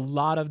 But a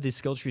lot of the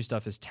skill tree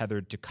stuff is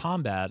tethered to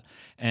combat,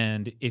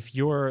 and if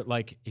you're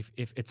like if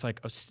it's like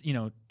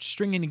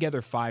stringing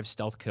together 5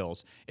 stealth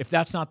kills, if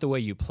that's not the way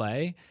you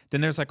play,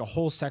 then there's like a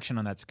whole section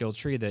on that skill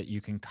tree that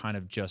you can kind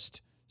of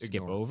just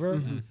skip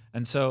over.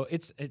 And so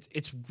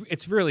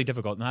it's really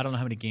difficult, and I don't know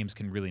how many games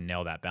can really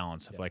nail that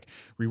balance of like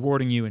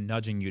rewarding you and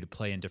nudging you to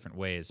play in different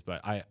ways.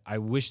 But I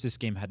wish this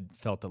game had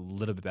felt a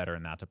little bit better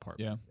in that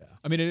department. Yeah.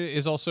 I mean, it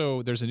is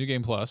also there's a new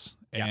game plus,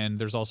 and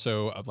there's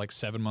also like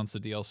 7 months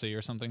of DLC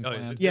or something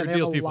planned. Yeah, their they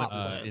have a DLC lot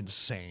was planned.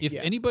 insane. If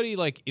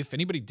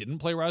anybody didn't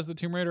play Rise of the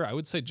Tomb Raider, I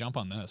would say jump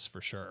on this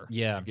for sure.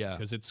 Yeah. Yeah.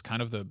 because it's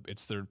kind of the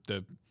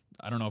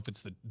I don't know if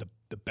it's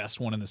the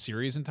best one in the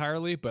series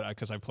entirely, but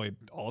because I've played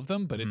all of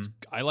them, but it's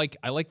I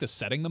like the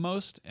setting the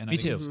most, and I Me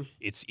think too.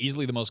 It's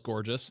easily the most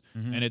gorgeous,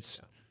 and it's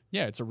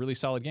yeah, it's a really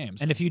solid game.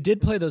 And if you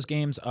did play those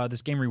games,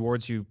 this game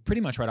rewards you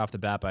pretty much right off the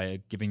bat by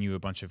giving you a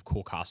bunch of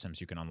cool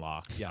costumes you can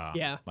unlock.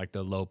 Yeah. Like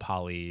the low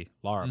poly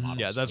Lara models.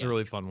 Yeah, that's a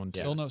really fun one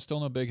too. still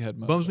no big head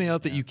mode. Bums me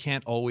out that you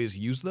can't always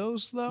use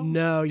those though.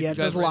 No, yeah, You it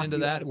guys does ran lock into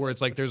you that out. where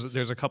it's like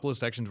there's a couple of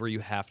sections where you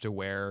have to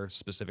wear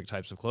specific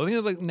types of clothing.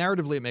 It's like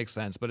narratively it makes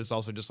sense, but it's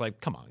also just like,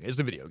 come on, it's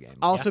a video game.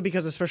 Also,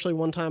 because especially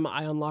one time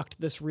I unlocked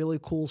this really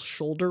cool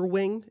shoulder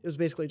wing. It was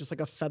basically just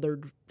like a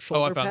feathered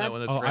shoulder Oh, I found pad. that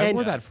one. That's Oh, great. I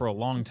wore that for a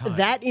long time.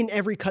 That in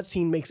every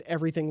cutscene makes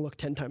everything look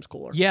 10 times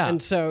cooler. Yeah.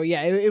 And so,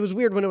 yeah, it was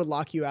weird when it would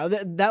lock you out.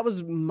 That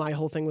was my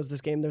whole thing was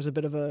this game. There's a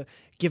bit of a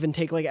give and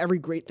take. Like every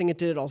great thing it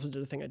did, it also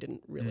did a thing I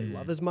didn't really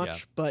love as much.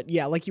 yeah. But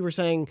yeah, like you were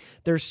saying,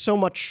 there's so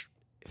much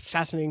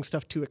fascinating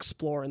stuff to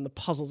explore and the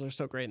puzzles are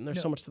so great and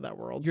there's so much to that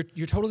world.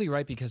 You're totally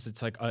right because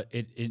it's like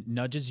it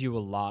nudges you a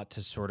lot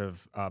to sort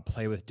of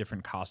play with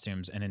different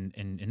costumes and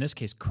in this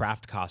case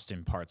craft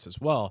costume parts as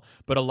well.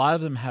 But a lot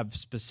of them have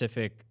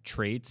specific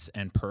traits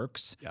and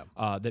perks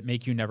that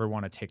make you never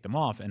want to take them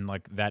off. And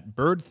like that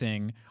bird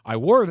thing, I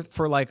wore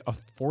for like a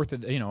fourth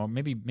of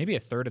maybe a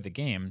third of the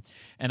game,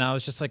 and I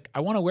was just like I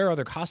want to wear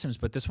other costumes,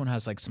 but this one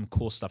has like some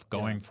cool stuff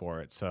going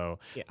for it. So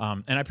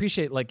and I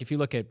appreciate like if you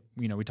look at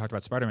we talked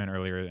about Spider-Man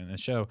earlier in the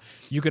show,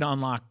 you could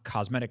unlock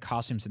cosmetic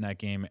costumes in that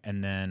game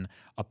and then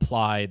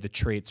apply the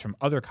traits from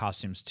other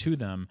costumes to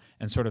them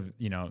and sort of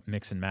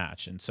mix and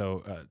match. And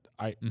so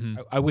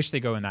I wish they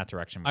go in that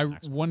direction.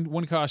 With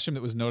One costume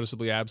that was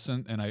noticeably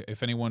absent, and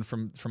if anyone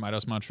from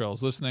Eidos Montreal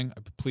is listening,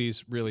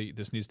 please, really,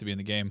 this needs to be in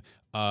the game.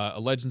 A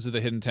Legends of the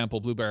Hidden Temple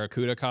Blue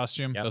Barracuda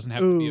costume doesn't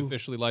have to be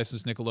officially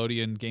licensed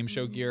Nickelodeon game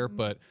show gear,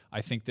 but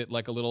I think that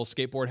like a little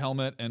skateboard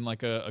helmet and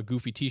like a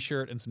goofy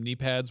T-shirt and some knee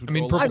pads. Would I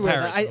mean, go a Purple lot.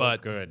 Paris,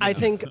 but good.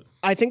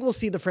 I think we'll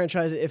see the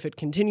franchise if it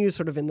continues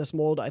sort of in this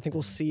mold. I think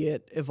we'll see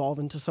it evolve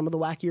into some of the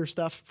wackier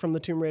stuff from the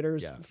Tomb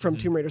Raiders from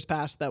Tomb Raiders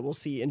past that we'll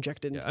see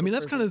injected. Into I mean,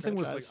 this that's kind of the version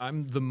thing where it's franchise. like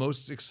I'm the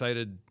most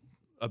excited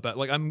about.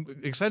 Like, I'm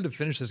excited to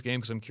finish this game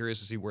because I'm curious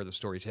to see where the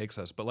story takes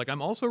us. But like,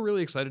 I'm also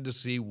really excited to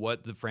see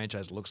what the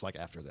franchise looks like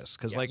after this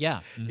because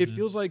it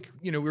feels like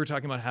we were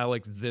talking about how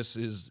like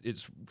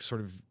it's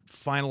sort of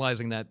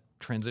finalizing that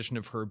transition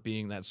of her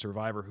being that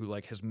survivor who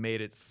like has made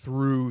it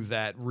through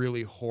that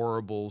really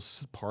horrible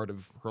part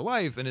of her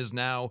life and is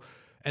now.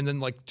 And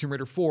then like Tomb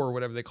Raider 4 or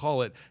whatever they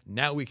call it,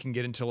 now we can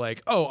get into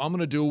like, oh, I'm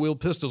gonna dual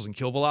wield pistols and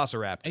kill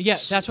velociraptors. Yeah,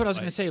 that's what I was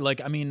going to say.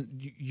 Like, I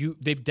mean,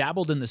 they've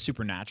dabbled in the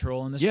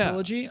supernatural in this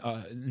trilogy,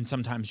 and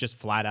sometimes just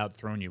flat out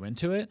thrown you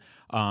into it.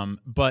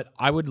 But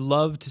I would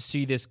love to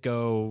see this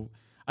go.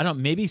 I don't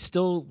know, maybe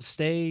still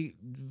stay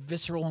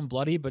visceral and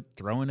bloody, but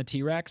throw in a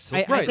T-Rex.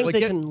 I think like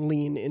they can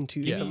lean into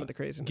Yeah. some of the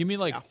craziness. Give me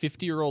like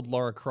 50-year-old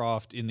Lara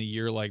Croft in the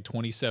year like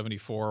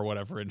 2074 or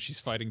whatever, and she's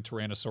fighting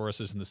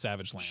Tyrannosauruses in the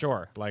Savage Land.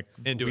 Sure, like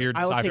Into it. weird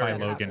I will take sci-fi that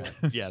Logan.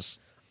 Yes.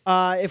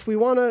 If we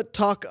want to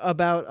talk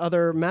about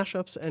other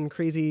mashups and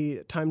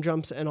crazy time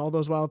jumps and all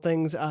those wild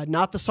things,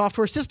 not the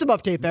software system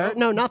update, Barrett.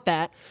 No, not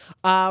that.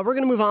 We're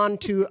going to move on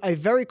to a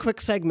very quick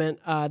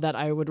segment that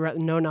I would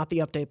no, not the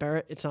update,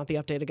 Barrett. It's not the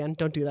update again.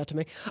 Don't do that to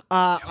me.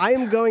 I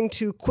am going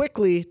to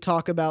quickly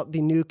talk about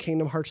the new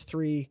Kingdom Hearts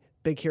 3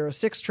 Big Hero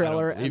 6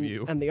 trailer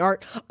and the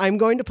art. I'm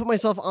going to put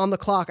myself on the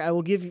clock. I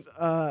will give,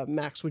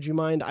 Max, would you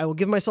mind? I will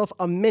give myself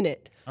a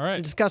minute right.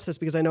 to discuss this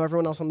because I know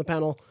everyone else on the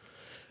panel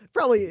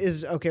probably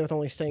is okay with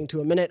only staying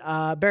to a minute.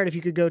 Barrett, if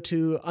you could go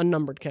to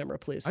unnumbered camera,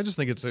 please. I just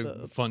think it's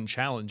a fun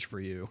challenge for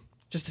you.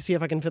 Just to see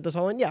if I can fit this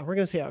all in. Yeah, we're going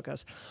to see how it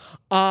goes.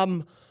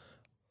 I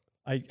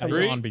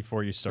Three, yawned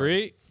before you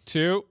started. 3,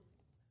 2.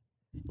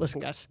 Listen,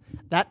 guys,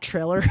 that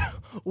trailer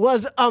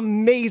was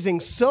amazing.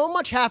 So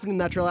much happened in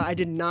that trailer. I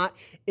did not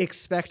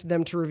expect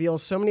them to reveal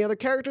so many other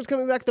characters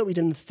coming back that we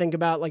didn't think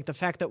about. Like the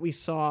fact that we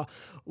saw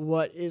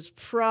what is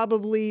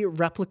probably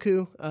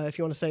Repliku, if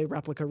you want to say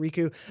Replica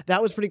Riku.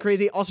 That was pretty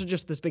crazy. Also,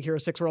 just this Big Hero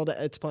 6 world,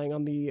 it's playing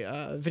on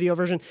the video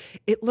version.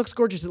 It looks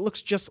gorgeous. It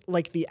looks just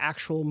like the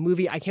actual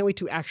movie. I can't wait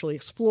to actually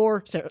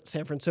explore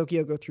San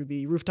Francisco, go through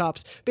the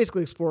rooftops,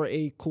 basically explore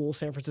a cool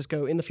San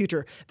Francisco in the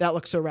future. That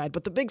looks so rad.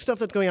 But the big stuff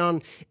that's going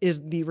on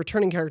is the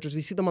returning characters.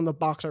 We see them on the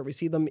box art. We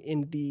see them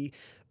in the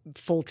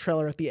full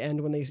trailer at the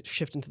end when they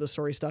shift into the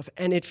story stuff.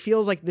 And it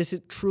feels like this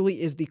truly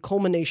is the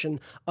culmination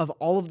of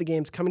all of the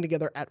games coming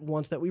together at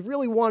once that we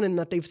really want and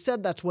that they've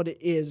said that's what it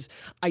is.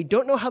 I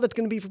don't know how that's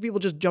going to be for people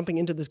just jumping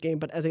into this game,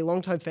 but as a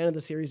longtime fan of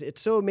the series, it's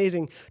so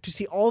amazing to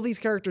see all these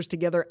characters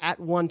together at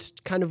once,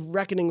 kind of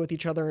reckoning with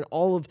each other and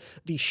all of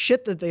the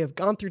shit that they have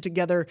gone through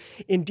together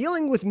in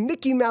dealing with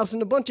Mickey Mouse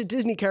and a bunch of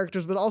Disney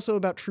characters, but also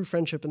about true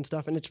friendship and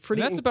stuff. And it's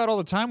pretty That's about all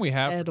the time we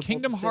have for incredible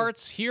Kingdom to see.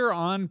 Hearts here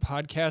on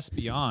Podcast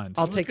Beyond.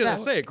 I'll take that.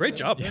 Say, great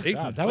job, buddy.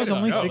 That was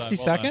only 60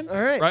 seconds?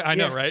 All right. Right, I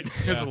know, Yeah. right?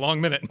 It's a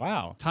long minute.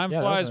 Wow. Time Yeah,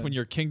 that flies was when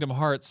you're Kingdom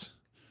Hearts.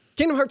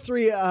 Kingdom Hearts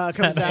 3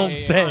 comes out on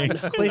saying.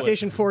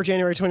 PlayStation 4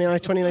 January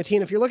 29th,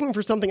 2019. If you're looking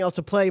for something else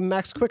to play,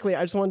 Max, quickly,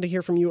 I just wanted to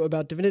hear from you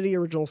about Divinity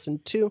Original Sin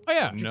 2. Oh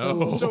yeah,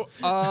 No. So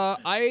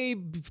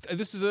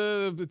this is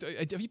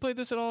have you played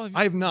this at all?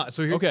 I have not.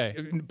 So here, Okay.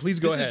 please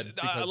go This ahead. is,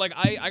 because- like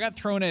I got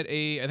thrown at I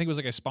think it was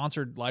like a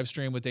sponsored live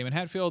stream with Damon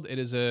Hatfield. It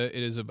is a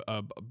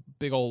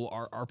big old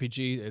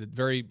RPG.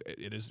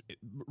 It is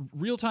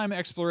real time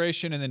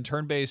exploration and then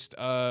turn based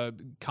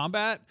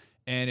combat.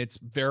 And it's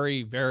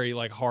very, very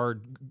like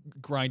hard,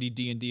 grindy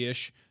D&D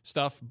ish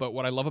stuff. But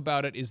what I love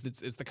about it is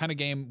it's the kind of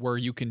game where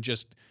you can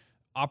just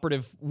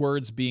operative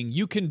words being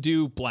you can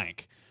do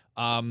blank.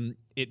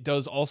 It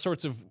does all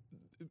sorts of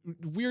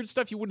weird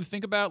stuff you wouldn't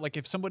think about. Like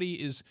if somebody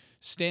is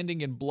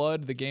standing in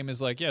blood, the game is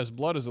like, yes,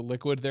 blood is a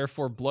liquid,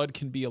 therefore blood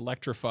can be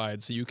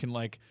electrified. So you can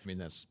like, I mean,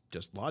 that's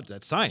just logic.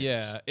 That's science.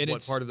 Yeah, and what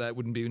it's- part of that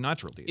wouldn't be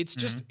natural to you? it's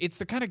just it's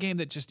the kind of game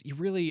that just you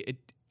really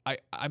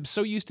I'm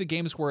so used to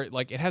games where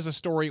it has a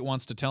story it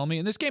wants to tell me,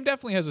 and this game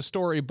definitely has a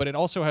story, but it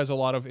also has a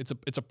lot of it's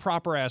a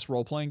proper ass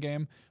role playing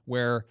game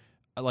where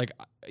like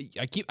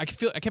I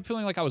kept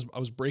feeling like I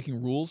was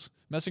breaking rules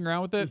messing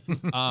around with it.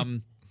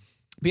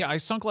 But yeah, I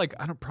sunk like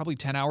probably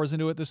 10 hours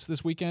into it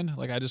this weekend.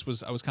 Like I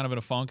was kind of in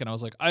a funk, and I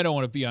was like, I don't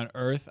want to be on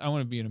Earth. I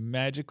want to be in a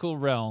magical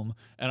realm,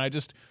 and I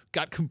just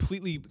got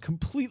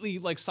completely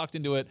like sucked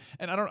into it.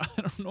 And I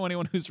don't know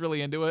anyone who's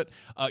really into it.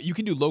 You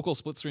can do local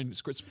split screen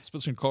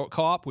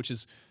co-op, which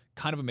is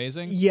kind of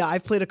amazing. Yeah,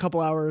 I've played a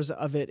couple hours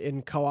of it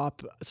in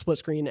co-op split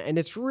screen, and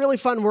it's really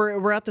fun.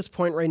 We're at this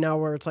point right now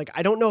where it's like,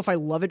 I don't know if I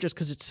love it just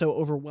because it's so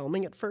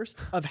overwhelming at first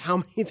of how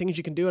many things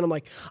you can do. And I'm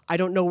like, I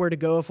don't know where to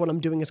go if what I'm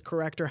doing is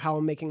correct or how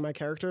I'm making my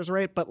characters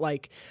right. But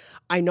like,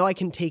 I know I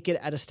can take it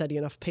at a steady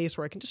enough pace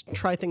where I can just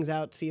try things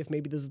out, see if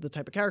maybe this is the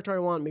type of character I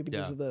want. Maybe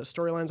these are the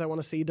storylines I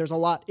want to see. There's a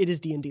lot. It is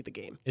D&D the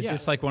game. Is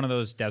this like one of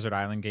those desert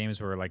island games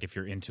where like if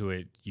you're into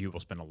it, you will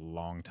spend a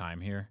long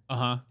time here?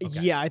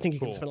 Yeah, I think you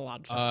can spend a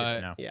lot of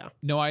time. No. Yeah.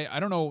 No, I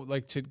don't know,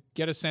 like to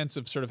get a sense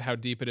of sort of how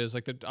deep it is,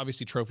 like the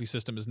obviously trophy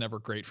system is never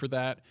great for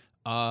that.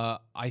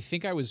 I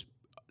think I was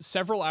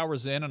several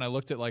hours in and I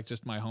looked at like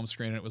just my home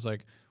screen and it was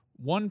like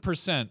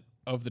 1%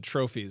 of the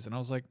trophies. And I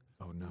was like,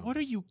 oh no, what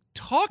are you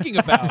talking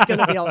about? It's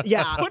gonna be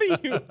yeah. What are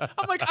you?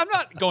 I'm like, I'm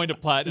not going to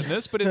platinum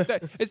this, but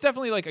it's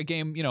definitely like a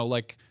game, you know,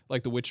 like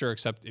The Witcher,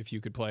 except if you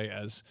could play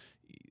as,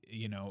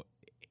 you know,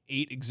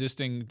 8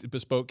 existing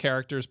bespoke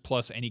characters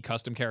plus any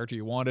custom character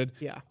you wanted.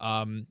 Yeah.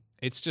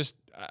 It's just,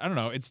 I don't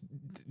know. It's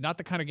not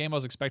the kind of game I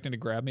was expecting to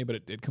grab me, but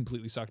it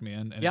completely sucked me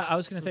in. And Yeah, I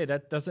was gonna say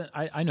that doesn't.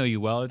 I know you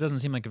well. It doesn't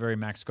seem like a very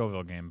Max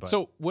Scoville game. But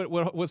so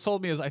what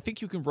sold me is I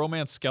think you can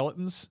romance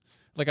skeletons.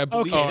 Like I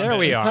believe. okay, there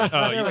we are.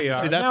 There we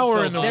are. See, that's Now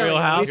we're in the There we go.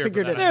 wheelhouse. We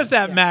figured it out. There's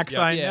that Max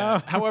I Yeah. know.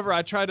 However,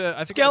 I tried to.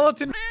 I think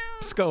Skeleton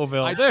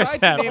Scoville. I There's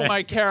tried that to name one.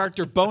 my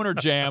character Boner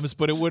Jams,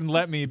 but it wouldn't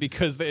let me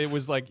because it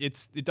was like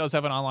it does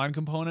have an online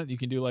component. You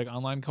can do like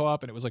online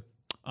co-op, and it was like,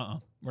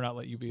 we're not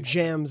letting you be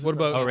Jams. what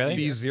about Oh, really?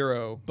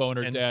 B0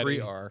 Boner and Daddy.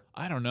 3R?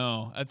 I don't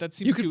know. That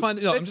seems You could too, find-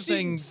 no, that I'm just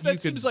seems, saying that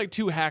you seems could- like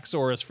too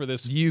Hacksaurus for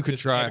this. You could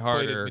this try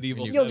antiquated harder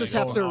medieval. and You'll setting. just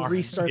have to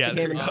restart Yeah, the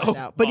there game you and go. find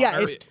out. But yeah,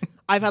 Alright.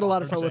 I've had a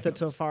lot of fun with it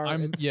so far.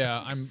 I'm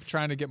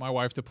trying to get my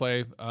wife to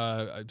play.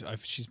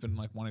 She's been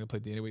like wanting to play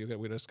D&D.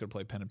 We're just gonna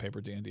play pen and paper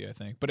D&D, I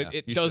think. But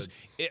it you does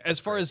should. as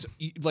far as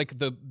like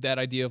that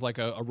idea of like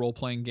a role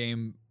playing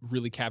game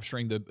really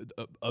capturing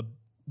a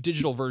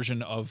digital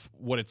version of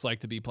what it's like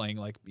to be playing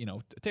like, you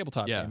know, a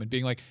tabletop Yeah. game and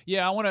being like,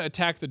 yeah, I want to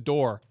attack the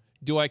door.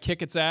 Do I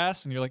kick its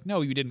ass? And you're like,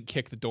 no, you didn't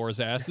kick the door's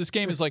ass. This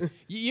game is like,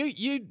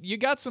 you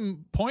got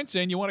some points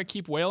in. You want to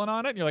keep wailing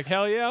on it? And you're like,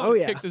 hell yeah, I'll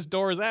kick this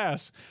door's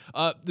ass.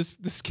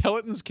 The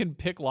skeletons can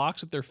pick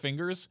locks with their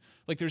fingers.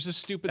 Like there's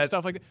just stupid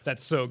stuff like that.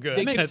 That's so good.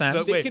 That makes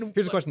sense. Wait, They can-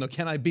 here's a question though: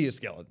 can I be a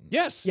skeleton?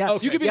 Yes.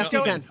 Yes. You can be Yes, a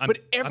skeleton, you can. but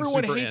I'm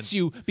everyone super hates in.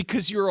 you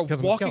because you're a Because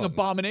I'm a walking skeleton.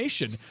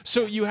 abomination.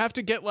 So you have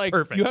to get like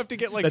Perfect. you have to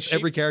get like That's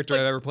every character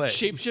I've ever played.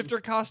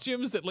 Shapeshifter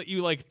costumes that let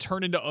you like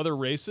turn into other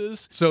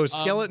races. So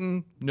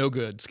skeleton, no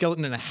good.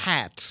 Skeleton in a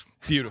hat,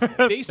 beautiful.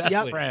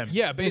 Basically, friend.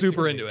 yeah, basically.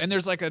 Super into it. And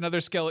there's like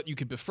another skeleton you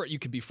could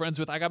be friends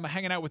with. I'm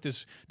hanging out with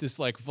this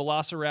like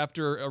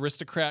Velociraptor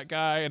aristocrat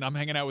guy, and I'm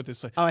hanging out with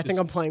this. Oh, I this think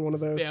I'm playing one of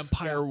those.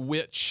 vampire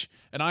witch,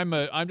 and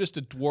I'm just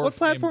a dwarf. What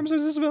platforms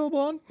is this available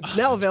on? It's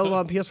now available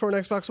on PS4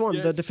 and Xbox One, the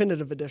it's-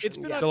 definitive edition. It's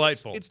been yeah. on,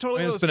 Delightful. It's totally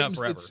I mean, one it's of been out those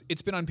forever. games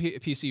it's been on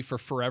PC for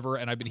forever,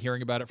 and I've been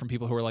hearing about it from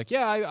people who are like,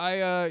 yeah,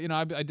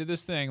 I did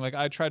this thing. Like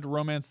I tried to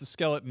romance the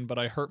skeleton, but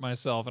I hurt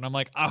myself, and I'm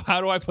like, oh,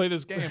 how do I play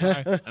this game?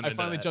 And I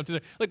finally jumped in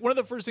there. Like one of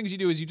the first things you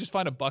do is you just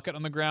find a bucket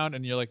on the ground,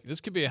 and you're like,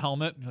 this could be a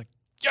helmet. And you're like,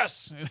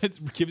 yes, and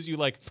it gives you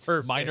like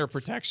minor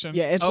protection.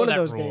 Yeah, it's Oh, one of that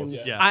those rules.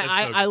 games. Yeah,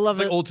 I love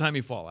it's it. like old timey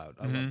Fallout.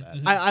 I love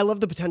that. I love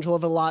the potential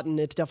of it a lot, and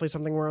it's definitely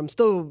something where I'm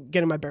still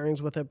getting my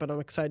bearings with it, but I'm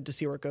excited to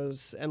see where it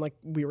goes. And like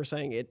we were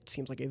saying, it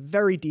seems like a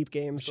very deep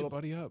game. Should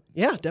buddy up.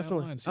 Yeah,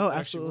 definitely. Online, see Oh, if it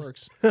actually absolutely.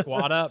 works.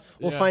 Squad up.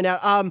 We'll find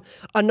out.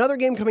 Another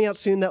game coming out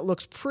soon that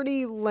looks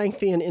pretty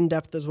lengthy and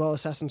in-depth as well,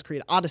 Assassin's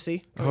Creed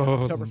Odyssey, coming out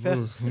October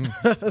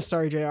 5th.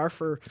 Sorry, JR,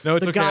 for No,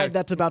 it's the okay. guide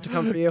that's about to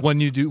come for you. When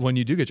you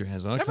do get your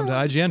hands on it, come to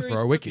Everyone IGN for series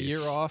our took wikis. a year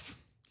off.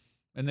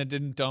 And then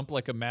didn't dump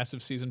like a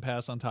massive season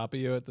pass on top of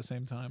you at the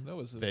same time. That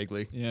was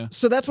Vaguely. Yeah.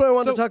 So that's what I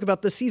wanted to talk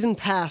about. The season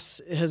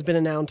pass has been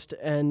announced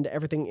and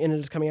everything in it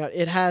is coming out.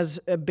 It has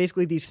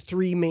basically these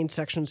 3 main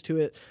sections to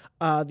it.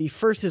 The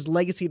first is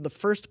Legacy of the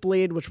First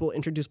Blade, which will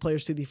introduce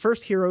players to the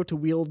first hero to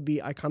wield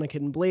the iconic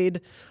hidden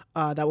blade.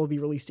 That will be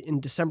released in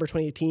December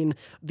 2018.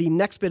 The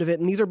next bit of it,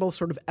 and these are both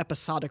sort of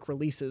episodic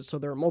releases, so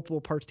there are multiple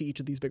parts to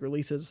each of these big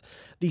releases.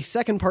 The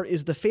second part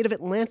is The Fate of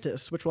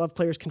Atlantis, which will have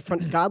players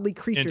confront godly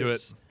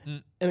creatures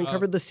and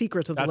uncover the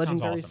secrets of the that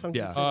sounds legendary awesome.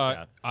 sunken Yeah.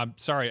 city. I'm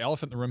sorry,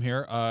 elephant in the room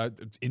here.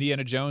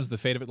 Indiana Jones: The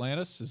Fate of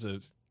Atlantis is a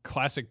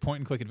classic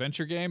point-and-click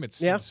adventure game. It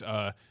seems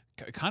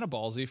kind of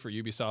ballsy for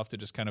Ubisoft to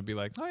just kind of be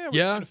like, oh yeah,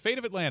 we're doing Fate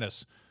of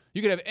Atlantis.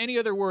 You could have any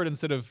other word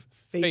instead of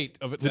Fate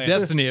of The Atlantis.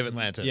 Destiny of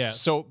Atlantis. Yeah,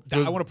 so I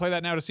want to play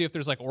that now to see if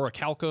there's like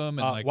Orichalcum and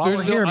like. While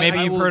we're here, maybe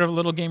I you've will- heard of a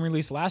little game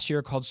released last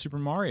year called Super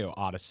Mario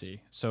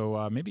Odyssey.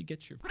 So maybe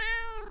get your.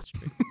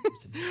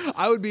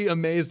 I would be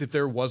amazed if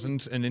there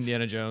wasn't an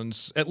Indiana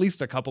Jones, at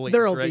least a couple of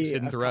There'll Easter eggs be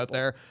hidden a throughout couple.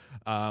 there.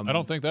 I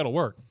don't think that'll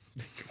work.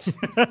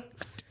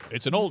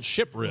 It's an old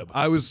ship rib.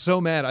 I was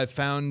so mad. I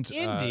found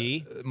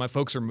Indy. my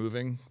folks are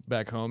moving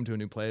back home to a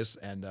new place,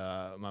 and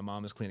my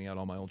mom is cleaning out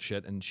all my old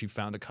shit, and she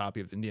found a copy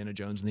of Indiana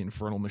Jones and the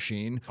Infernal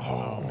Machine.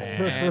 Oh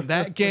man, and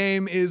that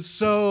game is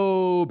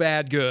so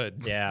bad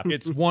good. Yeah.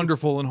 It's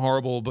wonderful and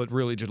horrible, but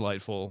really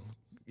delightful.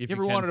 If You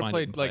ever can wanted to find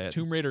play it and like it.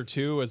 Tomb Raider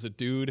 2 as a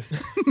dude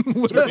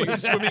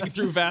swimming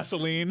through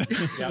Vaseline?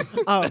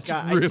 Oh god,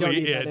 I don't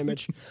really need that it.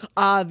 image.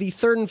 The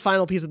third and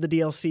final piece of the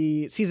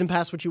DLC season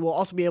pass, which you will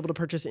also be able to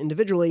purchase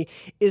individually,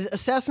 is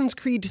Assassin's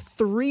Creed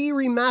 3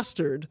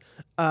 Remastered.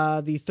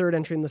 The third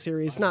entry in the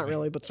series, not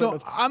really, but sort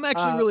So of. I'm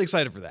actually really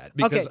excited for that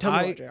because tell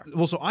me more,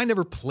 JR. so I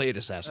never played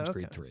Assassin's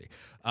Creed 3.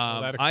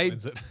 that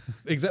explains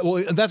it.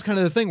 Well, that's kind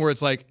of the thing where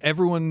it's like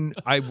everyone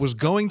I was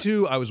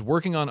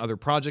working on other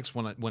projects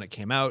when it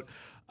came out.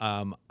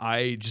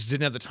 I just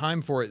didn't have the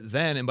time for it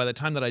then, and by the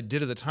time that I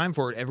did have the time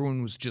for it,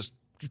 everyone was just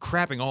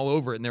crapping all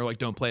over it, and they were like,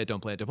 "Don't play it,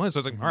 don't play it, don't play it." So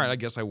I was like, "All right, I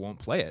guess I won't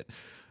play it."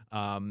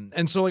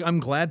 And so like I'm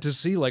glad to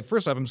see, like,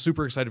 first off, I'm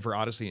super excited for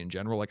Odyssey in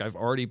general. Like I've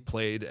already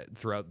played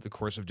throughout the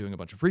course of doing a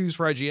bunch of previews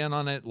for IGN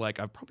on it.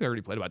 Like I've probably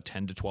already played about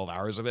 10 to 12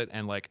 hours of it,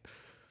 and like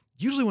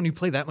usually when you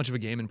play that much of a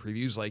game in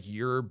previews, like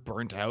you're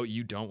burnt out,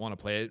 you don't want to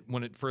play it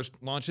when it first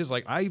launches.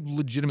 Like I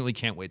legitimately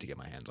can't wait to get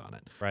my hands on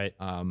it. Right.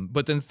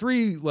 But then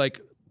 3,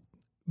 like,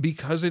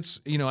 because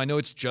it's, I know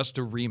it's just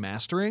a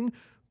remastering,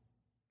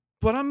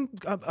 but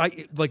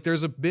I like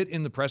there's a bit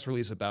in the press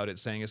release about it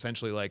saying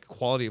essentially like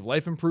quality of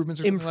life improvements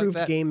or something improved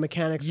like that. game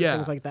mechanics, or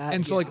things like that.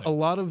 And so Yeah. like a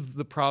lot of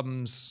the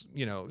problems,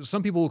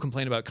 some people will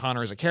complain about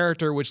Connor as a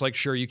character, which like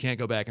sure you can't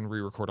go back and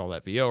re-record all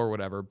that VO or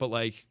whatever, but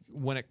like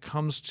when it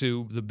comes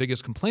to the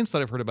biggest complaints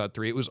that I've heard about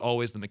 3, it was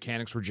always the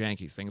mechanics were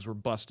janky, things were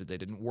busted, they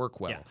didn't work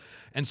well. Yeah.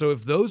 And so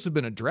if those have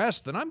been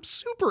addressed, then I'm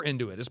super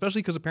into it,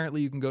 especially because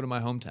apparently you can go to my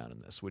hometown in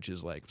this, which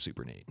is like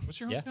super neat. What's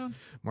your Yeah. hometown?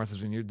 Martha's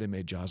Vineyard, they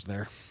made Jaws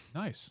there.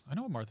 Nice. I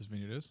know what Martha's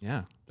Vineyard is.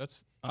 Yeah.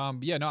 That's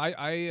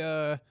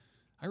I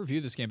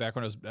reviewed this game back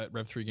when I was at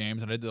Rev 3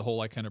 Games, and I did the whole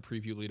like kind of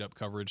preview lead up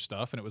coverage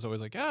stuff, and it was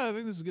always like, I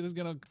think this is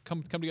gonna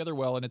come together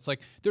well, and it's like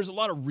there's a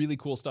lot of really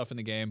cool stuff in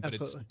the game, but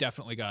Absolutely. it's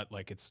definitely got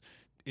like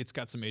it's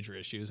got some major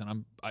issues,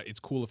 and it's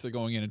cool if they're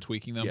going in and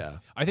tweaking them. Yeah.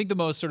 I think the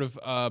most sort of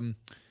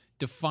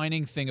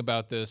defining thing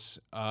about this,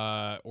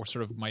 or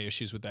sort of my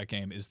issues with that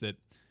game, is that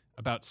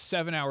about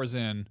 7 hours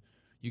in,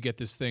 you get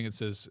this thing that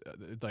says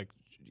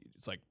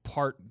it's like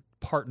part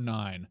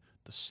 9.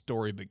 The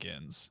story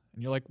begins,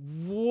 and you're like,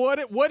 what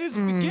is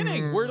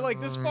beginning? We're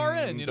like this far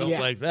in, Don't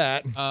like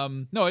that.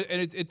 No,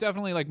 and it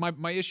definitely like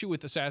my issue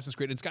with Assassin's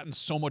Creed. It's gotten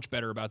so much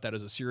better about that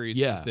as a series.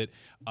 Yeah. Is that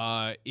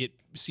it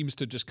seems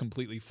to just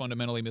completely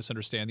fundamentally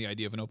misunderstand the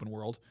idea of an open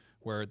world,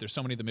 where there's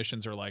so many of the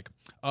missions are like,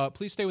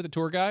 please stay with the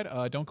tour guide.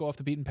 Don't go off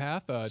the beaten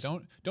path.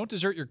 Don't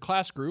desert your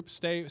class group.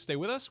 Stay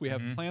with us. We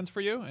have plans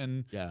for you,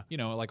 and Yeah.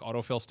 like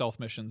autofill stealth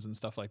missions and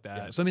stuff like that.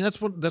 Yeah, so I mean that's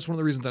one of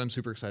the reasons that I'm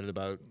super excited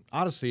about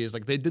Odyssey is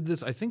like they did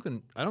this. I think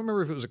I don't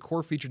remember if it was a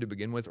core feature to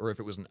begin with or if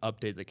it was an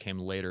update that came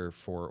later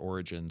for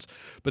Origins.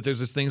 But there's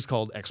this thing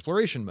called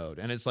exploration mode,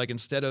 and it's like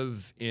instead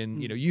of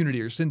in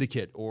Unity or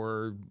Syndicate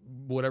or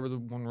whatever the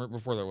one right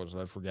before that was,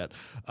 I forget.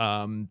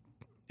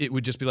 It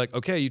would just be like,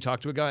 okay, you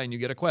talk to a guy and you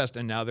get a quest,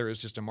 and now there is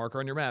just a marker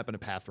on your map and a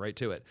path right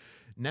to it.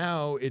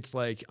 Now it's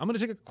like, I'm going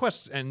to take a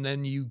quest, and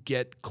then you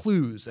get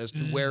clues as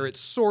to where it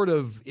sort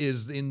of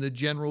is in the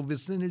general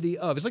vicinity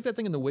of. It's like that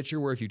thing in The Witcher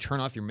where if you turn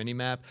off your mini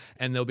map,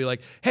 and they'll be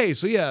like, hey,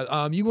 so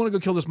yeah, you want to go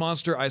kill this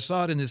monster? I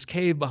saw it in this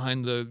cave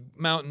behind the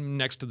mountain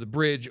next to the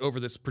bridge over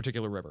this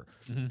particular river.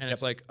 And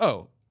it's like,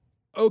 oh,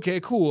 okay,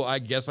 cool. I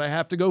guess I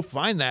have to go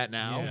find that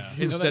now Yeah.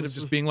 instead of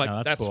just being like, No,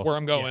 that's that's cool. where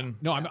I'm going.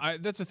 No,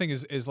 that's the thing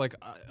is like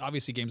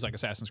obviously games like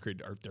Assassin's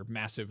Creed they're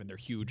massive and they're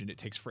huge and it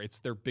takes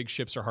their big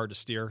ships are hard to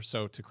steer.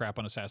 So to crap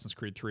on Assassin's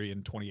Creed 3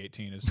 in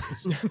 2018 is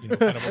kind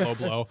of a low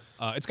blow.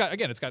 It's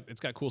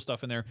got cool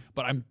stuff in there,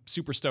 but I'm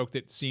super stoked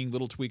at seeing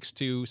little tweaks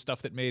to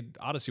stuff that made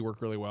Odyssey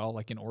work really well,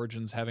 like in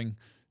Origins having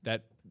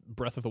that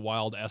Breath of the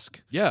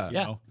Wild-esque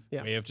Yeah.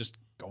 way of just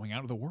going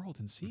out of the world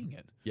and seeing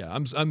it. Yeah,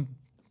 I'm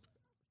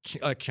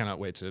I cannot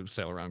wait to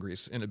sail around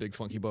Greece in a big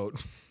funky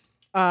boat.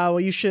 Well,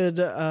 you should.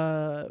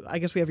 I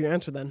guess we have your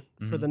answer then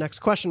for the next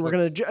question. We're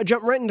going to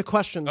jump right into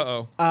questions.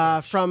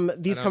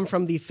 These come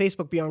from the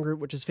Facebook Beyond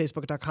group, which is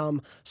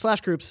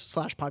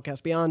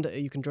facebook.com/groups/podcast beyond.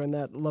 You can join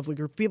that lovely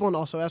group of people and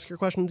also ask your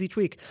questions each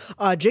week.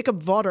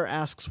 Jacob Vauder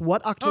asks,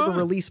 "What October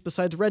release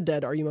besides Red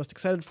Dead are you most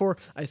excited for?"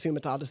 I assume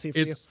it's Odyssey for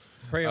you.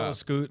 Crayola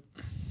Scoot.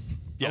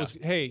 Yeah.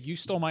 Hey, you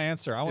stole my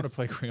answer. I want to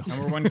play Crayola.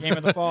 Number one game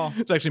of the fall.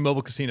 It's actually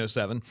Mobile Casino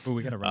 7. Ooh,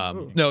 we got to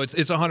run. No, it's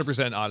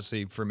 100%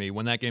 Odyssey for me.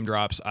 When that game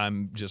drops,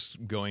 I'm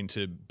just going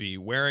to be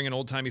wearing an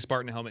old-timey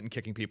Spartan helmet and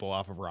kicking people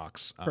off of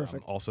rocks.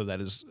 Perfect. Also, that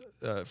is,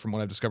 from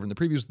what I've discovered in the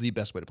previews, the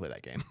best way to play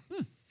that game.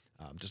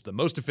 Just the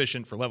most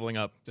efficient for leveling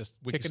up. Just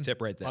Weakest kicking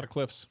tip right a there. lot of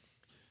cliffs.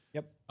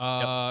 Yep.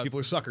 People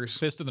are suckers.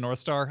 Fist of the North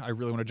Star. I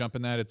really want to jump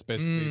in that. It's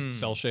basically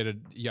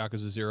cel-shaded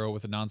Yakuza 0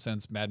 with the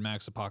nonsense Mad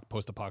Max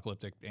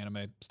post-apocalyptic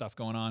anime stuff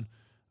going on.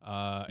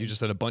 You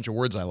just said a bunch of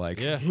words I like.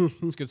 Yeah,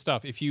 it's good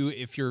stuff. If you're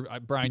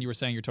Brian, you were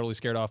saying you're totally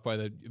scared off by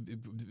the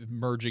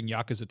merging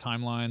Yakuza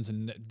timelines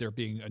and there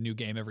being a new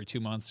game every 2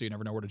 months, so you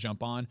never know where to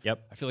jump on.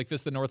 Yep. I feel like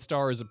Fist of the North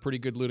Star is a pretty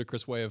good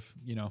ludicrous way of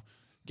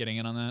getting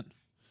in on that.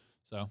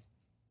 So.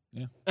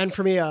 Yeah. And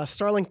for me,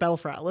 Starlink Battle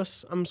for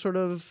Atlas, I'm sort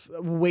of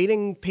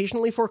waiting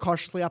patiently for,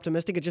 cautiously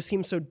optimistic. It just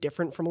seems so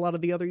different from a lot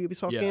of the other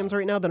Ubisoft games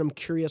right now that I'm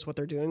curious what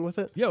they're doing with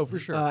it. Yeah, for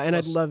sure. And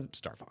I'd love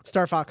Star Fox.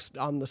 Star Fox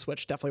on the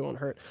Switch definitely won't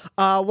hurt.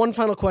 One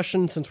final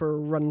question, since we're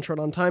running short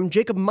on time.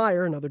 Jacob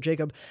Meyer, another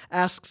Jacob,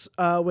 asks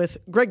with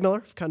Greg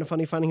Miller, kind of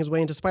funny finding his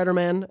way into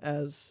Spider-Man,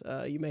 as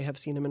you may have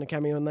seen him in a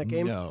cameo in that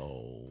game.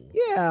 No.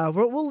 Yeah,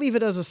 we'll leave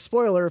it as a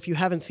spoiler if you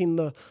haven't seen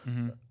the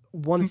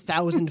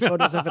 1,000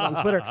 photos of it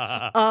on Twitter.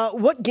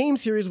 What game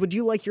series would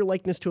you like your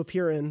likeness to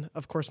appear in?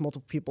 Of course,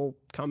 multiple people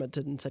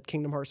commented and said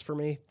Kingdom Hearts for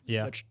me.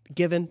 Yeah. Which,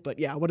 given, but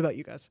yeah, what about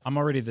you guys? I'm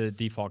already the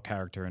default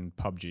character in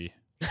PUBG.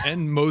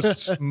 And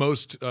most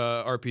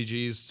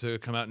RPGs to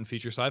come out and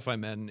feature sci-fi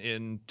men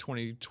in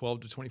 2012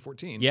 to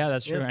 2014. Yeah,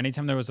 that's true.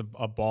 Anytime there was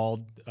a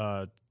bald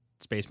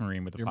Space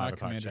Marine with a You're my 5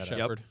 o'clock Commander shadow.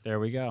 Shepard.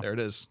 There we go. There it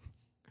is.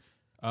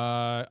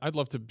 I'd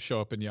love to show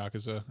up in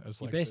Yakuza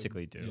as like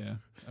basically do. Yeah,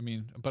 I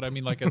mean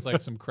like as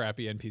like some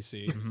crappy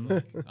NPC.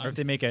 Like, Or if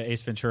they make an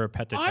Ace Ventura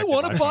pet detective. I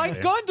want to buy do.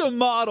 Gundam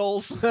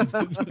models.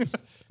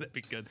 That'd be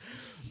good.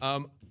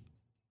 I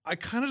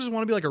kind of just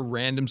want to be like a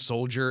random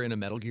soldier in a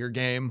Metal Gear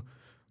game.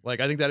 Like,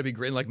 I think that'd be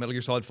great. Like Metal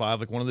Gear Solid 5,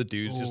 like one of the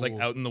dudes just like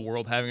out in the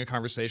world having a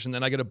conversation.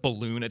 Then I get a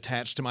balloon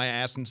attached to my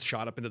ass and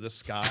shot up into the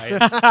sky.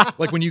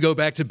 Like when you go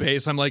back to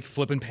base, I'm like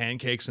flipping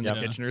pancakes in the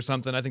kitchen or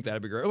something. I think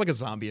that'd be great. Or like a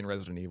zombie in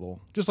Resident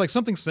Evil. Just like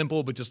something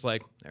simple, but just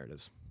like, there it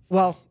is.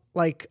 Well,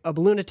 like a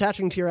balloon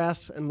attaching to your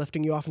ass and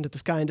lifting you off into the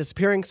sky and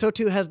disappearing, so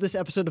too has this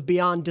episode of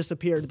Beyond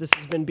disappeared. This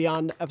has been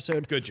Beyond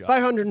episode Good job.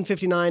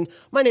 559.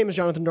 My name is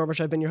Jonathan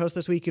Dornbush. I've been your host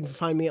this week. You can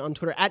find me on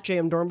Twitter at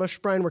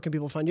JMDornbush. Brian, where can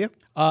people find you?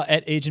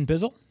 At Agent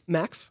Bizzle.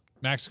 Max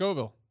Max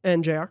Scoville.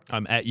 and JR.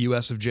 I'm at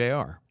US of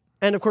JR.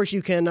 And of course,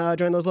 you can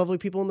join those lovely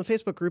people in the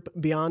Facebook group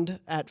Beyond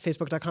at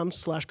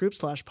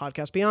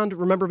facebook.com/group/podcast Beyond.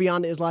 Remember,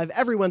 Beyond is live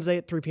every Wednesday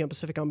at 3 p.m.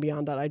 Pacific on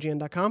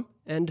beyond.ign.com.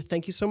 And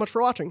thank you so much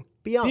for watching.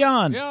 Beyond.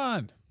 Beyond.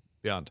 Beyond.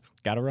 Beyond.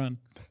 Gotta run.